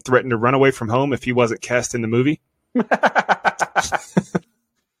and threatened to run away from home if he wasn't cast in the movie.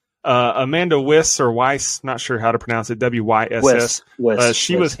 Amanda Weiss, not sure how to pronounce it, W-Y-S-S.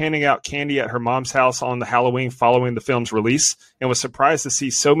 She was handing out candy at her mom's house on the Halloween following the film's release and was surprised to see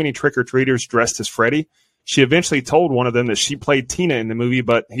so many trick-or-treaters dressed as Freddy. She eventually told one of them that she played Tina in the movie,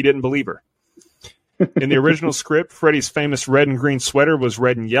 but he didn't believe her. In the original script, Freddy's famous red and green sweater was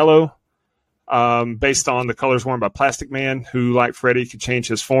red and yellow, based on the colors worn by Plastic Man, who, like Freddy, could change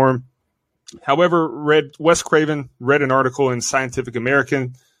his form. However, Wes Craven read an article in Scientific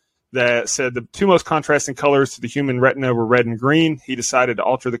American that said the two most contrasting colors to the human retina were red and green. He decided to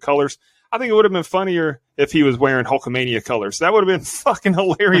alter the colors. I think it would have been funnier if he was wearing Hulkamania colors. That would have been fucking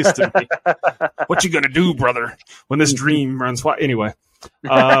hilarious to me. What you gonna do, brother, when this dream runs wild? Anyway.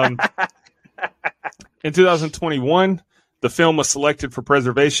 In 2021, the film was selected for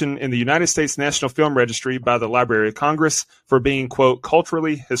preservation in the United States National Film Registry by the Library of Congress for being, quote,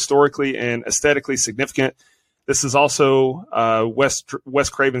 culturally, historically, and aesthetically significant. This is also Wes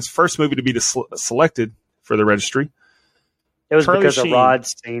Craven's first movie to be selected for the registry. It was because of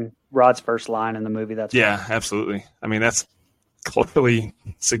Rod's first line in the movie. That's yeah, absolutely. I mean, that's culturally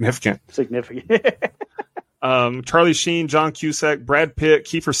significant. Charlie Sheen, John Cusack, Brad Pitt,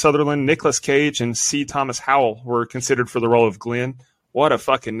 Kiefer Sutherland, Nicolas Cage, and C. Thomas Howell were considered for the role of Glenn. What a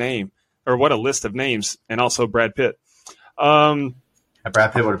fucking name. Or what a list of names. And also Brad Pitt. Brad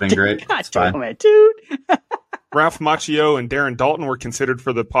Pitt would have been great. God damn it, dude. Ralph Macchio and Darren Dalton were considered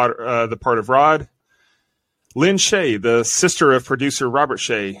for the part of Rod. Lynn Shay, the sister of producer Robert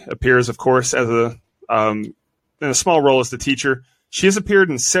Shay, appears, of course, as in a small role as the teacher. She has appeared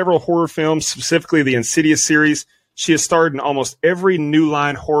in several horror films, specifically the Insidious series. She has starred in almost every New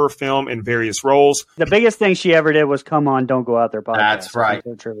Line horror film in various roles. The biggest thing she ever did was "Come On, Don't Go Out There" podcast. That's right.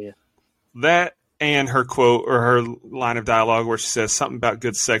 Trivia. That and her quote or her line of dialogue where she says something about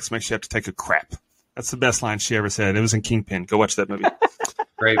good sex makes you have to take a crap. That's the best line she ever said. It was in Kingpin. Go watch that movie.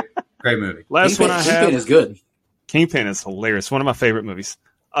 Great movie. Kingpin is good. Kingpin is hilarious. One of my favorite movies.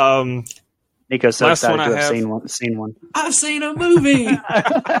 Nico's so excited to have seen one. I've seen a movie.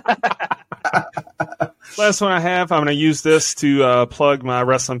 Last one I have, I'm going to use this to plug my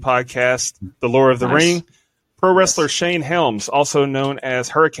wrestling podcast, The Lore of the Ring. Pro wrestler Shane Helms, also known as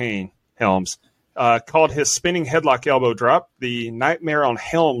Hurricane Helms, called his spinning headlock elbow drop the Nightmare on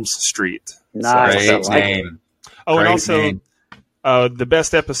Helms Street. Nice. Great name. Oh, and also the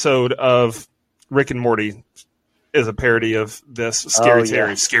best episode of Rick and Morty is a parody of this. Scary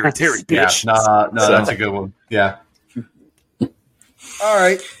Terry, bitch. Yeah, no, that's a good one. Yeah. All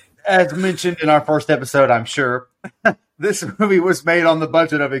right. As mentioned in our first episode, I'm sure, this movie was made on the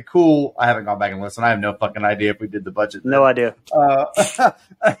budget of a cool... I haven't gone back and listened. I have no fucking idea if we did the budget. No idea.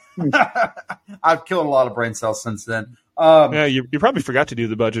 I've killed a lot of brain cells since then. Yeah, you probably forgot to do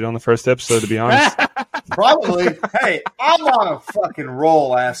the budget on the first episode, to be honest. Probably. Hey, I'm on a fucking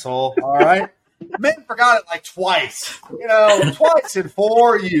roll, asshole. All right? Men forgot it like twice. Twice in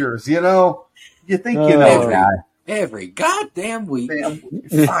 4 years, You think you know that. Every goddamn week.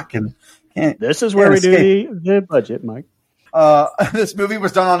 Fucking This is where we do the budget, Mike. This movie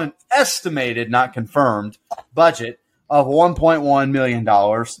was done on an estimated, not confirmed, budget of $1.1 million.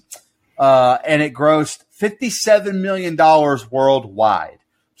 And it grossed $57 million worldwide.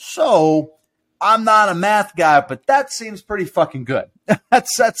 So I'm not a math guy, but that seems pretty fucking good.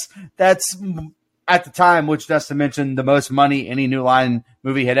 That's at the time, which Dustin mentioned, the most money any New Line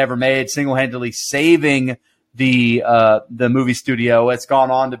movie had ever made, single-handedly saving the movie studio. It's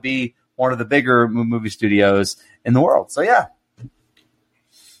gone on to be one of the bigger movie studios in the world. So yeah.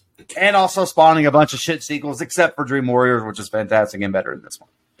 And also spawning a bunch of shit sequels, except for Dream Warriors, which is fantastic and better than this one.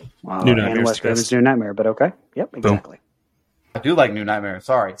 Wow. New And Nightmare's Wes the Craven's best. New Nightmare, but okay. Yep, exactly. I do like New Nightmare.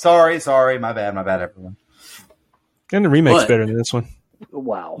 Sorry. My bad, everyone. And the remake's But- better than this one.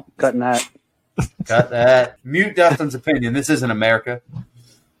 Wow. Cutting that. Cut that. Mute Dustin's opinion. This isn't America.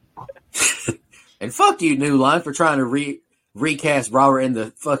 And fuck you, New Line, for trying to recast Robert in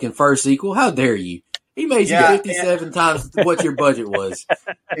the fucking first sequel. How dare you? He made you 57 times what your budget was.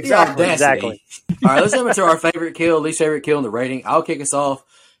 Exactly. Exactly. All right, let's jump into our favorite kill, least favorite kill, and the rating. I'll kick us off.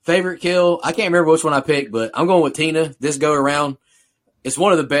 Favorite kill, I can't remember which one I picked, but I'm going with Tina this go around. It's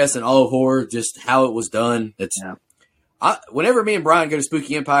one of the best in all of horror, just how it was done. Whenever me and Brian go to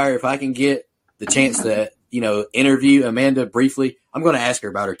Spooky Empire, if I can get the chance to, interview Amanda briefly, I'm going to ask her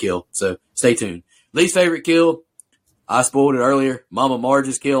about her kill. So stay tuned. Least favorite kill, I spoiled it earlier. Mama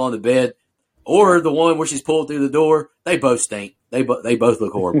Marge's kill on the bed, or the one where she's pulled through the door. They both stink. They both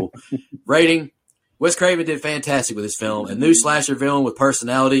look horrible. Rating, Wes Craven did fantastic with this film. A new slasher villain with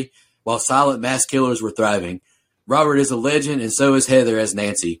personality, while silent mass killers were thriving. Robert is a legend, and so is Heather as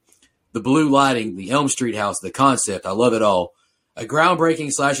Nancy. The blue lighting, the Elm Street house, the concept, I love it all. A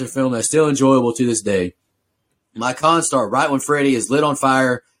groundbreaking slasher film that's still enjoyable to this day. My cons start right when Freddy is lit on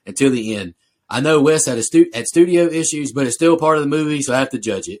fire until the end. I know Wes had studio issues, but it's still part of the movie, so I have to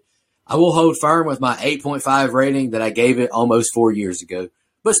judge it. I will hold firm with my 8.5 rating that I gave it almost 4 years ago.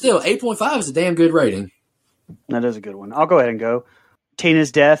 But still, 8.5 is a damn good rating. That is a good one. I'll go ahead and go.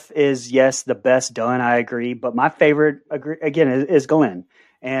 Tina's death is, yes, the best done. I agree. But my favorite, again, is Glenn.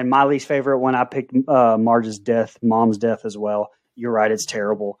 And my least favorite when I picked Marge's death, Mom's death as well. You're right. It's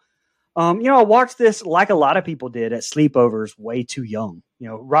terrible. I watched this like a lot of people did at sleepovers way too young.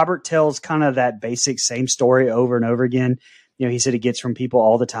 Robert tells kind of that basic same story over and over again. He said he gets from people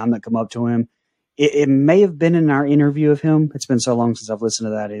all the time that come up to him. It may have been in our interview of him. It's been so long since I've listened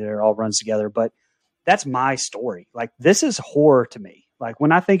to that. It all runs together, but that's my story. Like, this is horror to me. Like,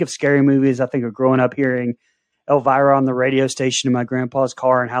 when I think of scary movies, I think of growing up hearing Elvira on the radio station in my grandpa's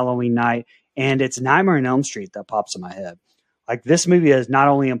car on Halloween night, and it's Nightmare on Elm Street that pops in my head. Like, this movie is not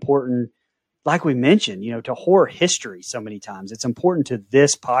only important, like we mentioned, to horror history so many times. It's important to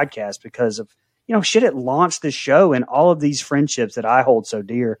this podcast because of, it launched this show and all of these friendships that I hold so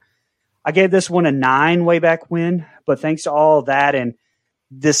dear. I gave this one a 9 way back when, but thanks to all of that and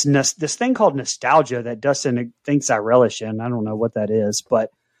this thing called nostalgia that Dustin thinks I relish in. I don't know what that is,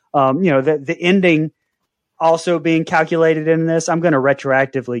 but the ending also being calculated in this, I'm going to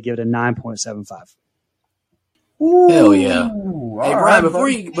retroactively give it a 9.75. Hell yeah! Hey Brian, right,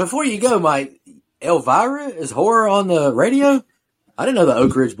 before you go, Mike, Elvira is horror on the radio. I didn't know the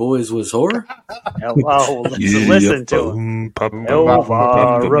Oak Ridge Boys was horror. Listen to him.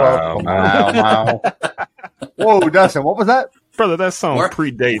 Elvira. Whoa, Dustin, what was that? Brother, that song Word.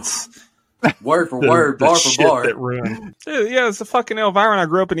 predates Word for the, word, the bar shit for bar. that ruined. Dude, yeah, it's the fucking Elvira, and I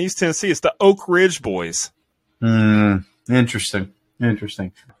grew up in East Tennessee. It's the Oak Ridge Boys. Interesting.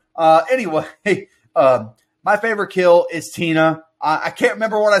 Anyway, my favorite kill is Tina. I can't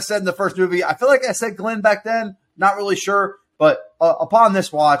remember what I said in the first movie. I feel like I said Glenn back then. Not really sure. But upon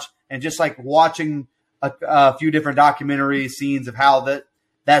this watch and just like watching a few different documentary scenes of how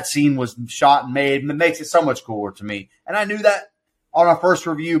that scene was shot and made, it makes it so much cooler to me. And I knew that on our first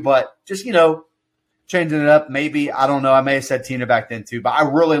review, but just, changing it up, maybe, I don't know. I may have said Tina back then too, but I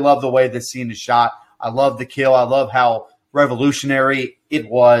really love the way this scene is shot. I love the kill. I love how revolutionary it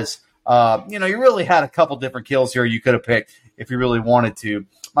was. You really had a couple different kills here you could have picked if you really wanted to.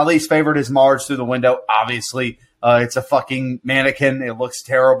 My least favorite is Marge through the window. Obviously, it's a fucking mannequin. It looks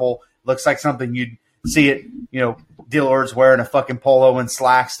terrible. Looks like something you'd see it, dealers wearing a fucking polo and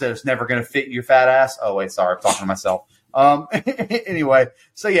slacks that's never going to fit your fat ass. Oh, wait, sorry. I'm talking to myself. Anyway,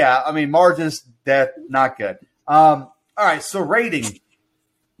 so yeah, Marge's death, not good. All right, so rating.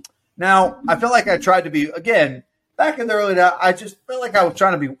 Now, I feel like I tried to be, again, back in the early days, I just felt like I was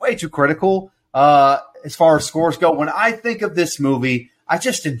trying to be way too critical as far as scores go. When I think of this movie, I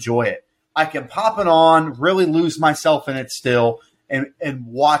just enjoy it. I can pop it on, really lose myself in it still, and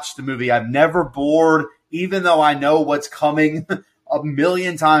watch the movie. I'm never bored, even though I know what's coming a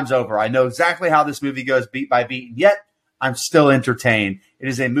million times over. I know exactly how this movie goes beat by beat, and yet I'm still entertained. It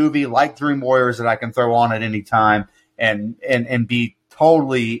is a movie like Dream Warriors that I can throw on at any time and be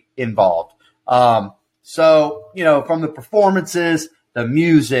totally involved. So, from the performances, the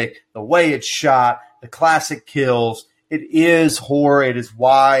music, the way it's shot, the classic kills, it is horror. It is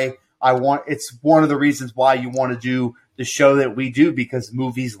why it's one of the reasons why you want to do the show that we do, because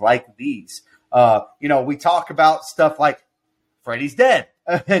movies like these, we talk about stuff like Freddy's dead.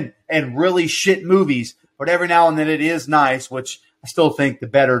 and really shit movies, but every now and then it is nice, which I still think the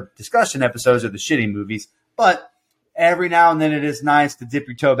better discussion episodes are the shitty movies, but every now and then it is nice to dip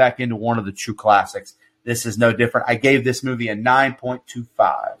your toe back into one of the true classics. This is no different. I gave this movie a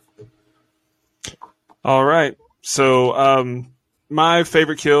 9.25. All right. So my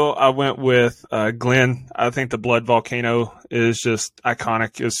favorite kill, I went with Glenn. I think the blood volcano is just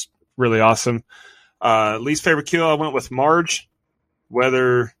iconic. It's really awesome. Least favorite kill, I went with Marge.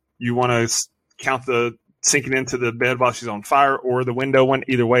 Whether you want to count the sinking into the bed while she's on fire or the window one,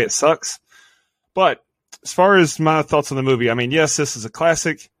 either way it sucks. But as far as my thoughts on the movie, I mean, yes, this is a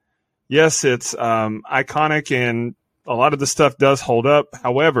classic. Yes, it's iconic, and a lot of the stuff does hold up.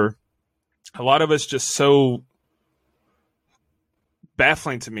 However, a lot of it's just so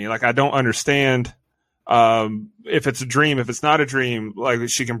baffling to me. Like, I don't understand if it's a dream, if it's not a dream. Like,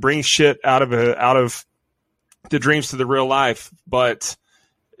 she can bring shit out of the dreams to the real life, but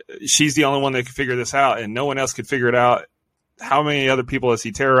she's the only one that can figure this out, and no one else could figure it out. How many other people has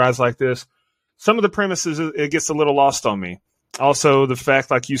he terrorized like this? Some of the premises, it gets a little lost on me. Also, the fact,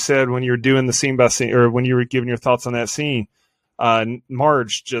 like you said, when you were doing the scene by scene, or when you were giving your thoughts on that scene,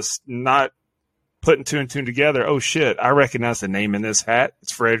 Marge just not putting two and two together. Oh shit, I recognize the name in this hat.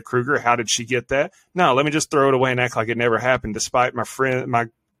 It's Fred Krueger. How did she get that? No, let me just throw it away and act like it never happened, despite my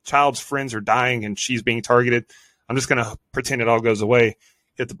child's friends are dying and she's being targeted. I'm just going to pretend it all goes away.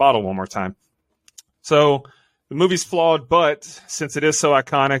 Hit the bottle one more time. So the movie's flawed, but since it is so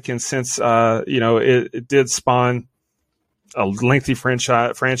iconic, and since it did spawn a lengthy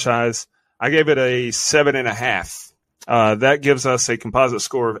franchise, I gave it a 7.5. That gives us a composite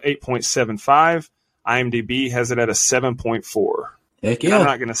score of 8.75. IMDb has it at a 7.4. Heck yeah! I'm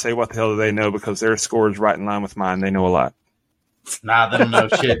not going to say what the hell do they know, because their score is right in line with mine. They know a lot. Nah, they don't know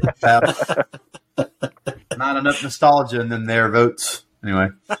shit. Not enough nostalgia in them their votes. Anyway.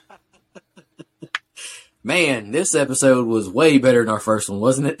 Man, this episode was way better than our first one,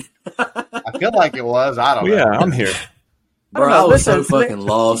 wasn't it? I feel like it was. I don't know. Yeah, I'm here. Bro, I was so fucking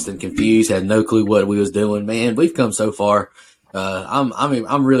lost and confused, had no clue what we was doing. Man, we've come so far.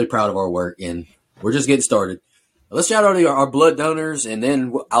 I'm really proud of our work, and we're just getting started. Let's shout out to our blood donors, and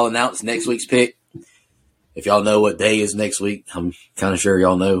then I'll announce next week's pick. If y'all know what day is next week, I'm kind of sure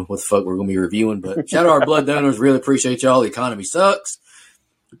y'all know what the fuck we're going to be reviewing. But shout out our blood donors. Really appreciate y'all. The economy sucks.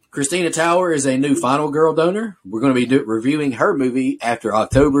 Christina Tower is a new Final Girl donor. We're going to be reviewing her movie after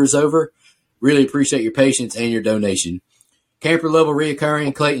October is over. Really appreciate your patience and your donation. Camper Level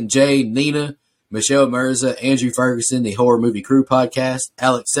Reoccurring, Clayton J, Nina, Michelle Mirza, Andrew Ferguson, the Horror Movie Crew Podcast,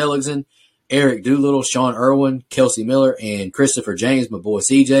 Alex Seligson, Eric Doolittle, Sean Irwin, Kelsey Miller, and Christopher James, my boy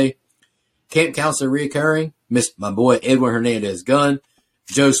CJ. Camp Counselor Reoccurring, my boy Edwin Hernandez Gunn,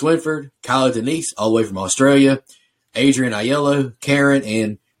 Joe Swinford, Kyla Denise, all the way from Australia, Adrian Aiello, Karen,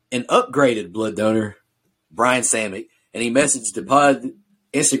 and an upgraded blood donor, Brian Samick. And he messaged the pod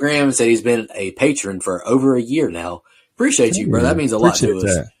Instagram and said he's been a patron for over a year now. Appreciate you, bro. That means a lot to us.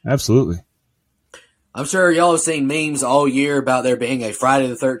 That. Absolutely. I'm sure y'all have seen memes all year about there being a Friday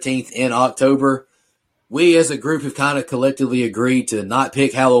the 13th in October. We as a group have kind of collectively agreed to not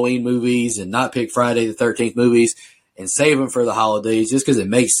pick Halloween movies and not pick Friday the 13th movies and save them for the holidays just because it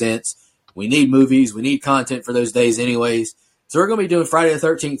makes sense. We need movies. We need content for those days anyways. So we're going to be doing Friday the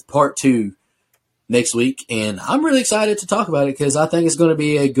 13th Part 2 next week. And I'm really excited to talk about it because I think it's going to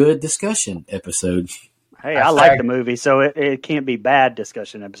be a good discussion episode. Hey, I like the movie, so it can't be bad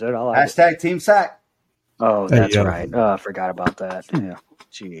discussion episode. I like Hashtag Team Sack. Oh, that's right. Oh, I forgot about that. Yeah.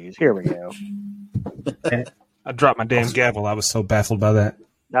 Jeez, here we go. I dropped my damn gavel. I was so baffled by that.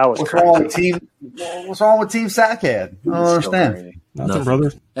 That was What's wrong with Team Sackhead? I don't understand. Nothing,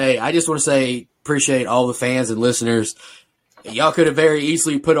 brother. Hey, I just want to say appreciate all the fans and listeners. Y'all could have very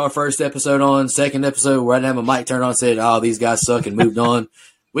easily put our first episode on, second episode, right now my mic turned on and said, oh, these guys suck, and moved on.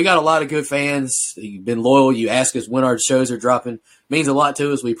 We got a lot of good fans. You've been loyal. You ask us when our shows are dropping. It means a lot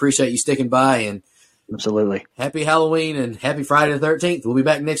to us. We appreciate you sticking by. And absolutely. Happy Halloween and happy Friday the 13th. We'll be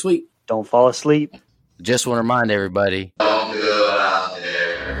back next week. Don't fall asleep. Just want to remind everybody.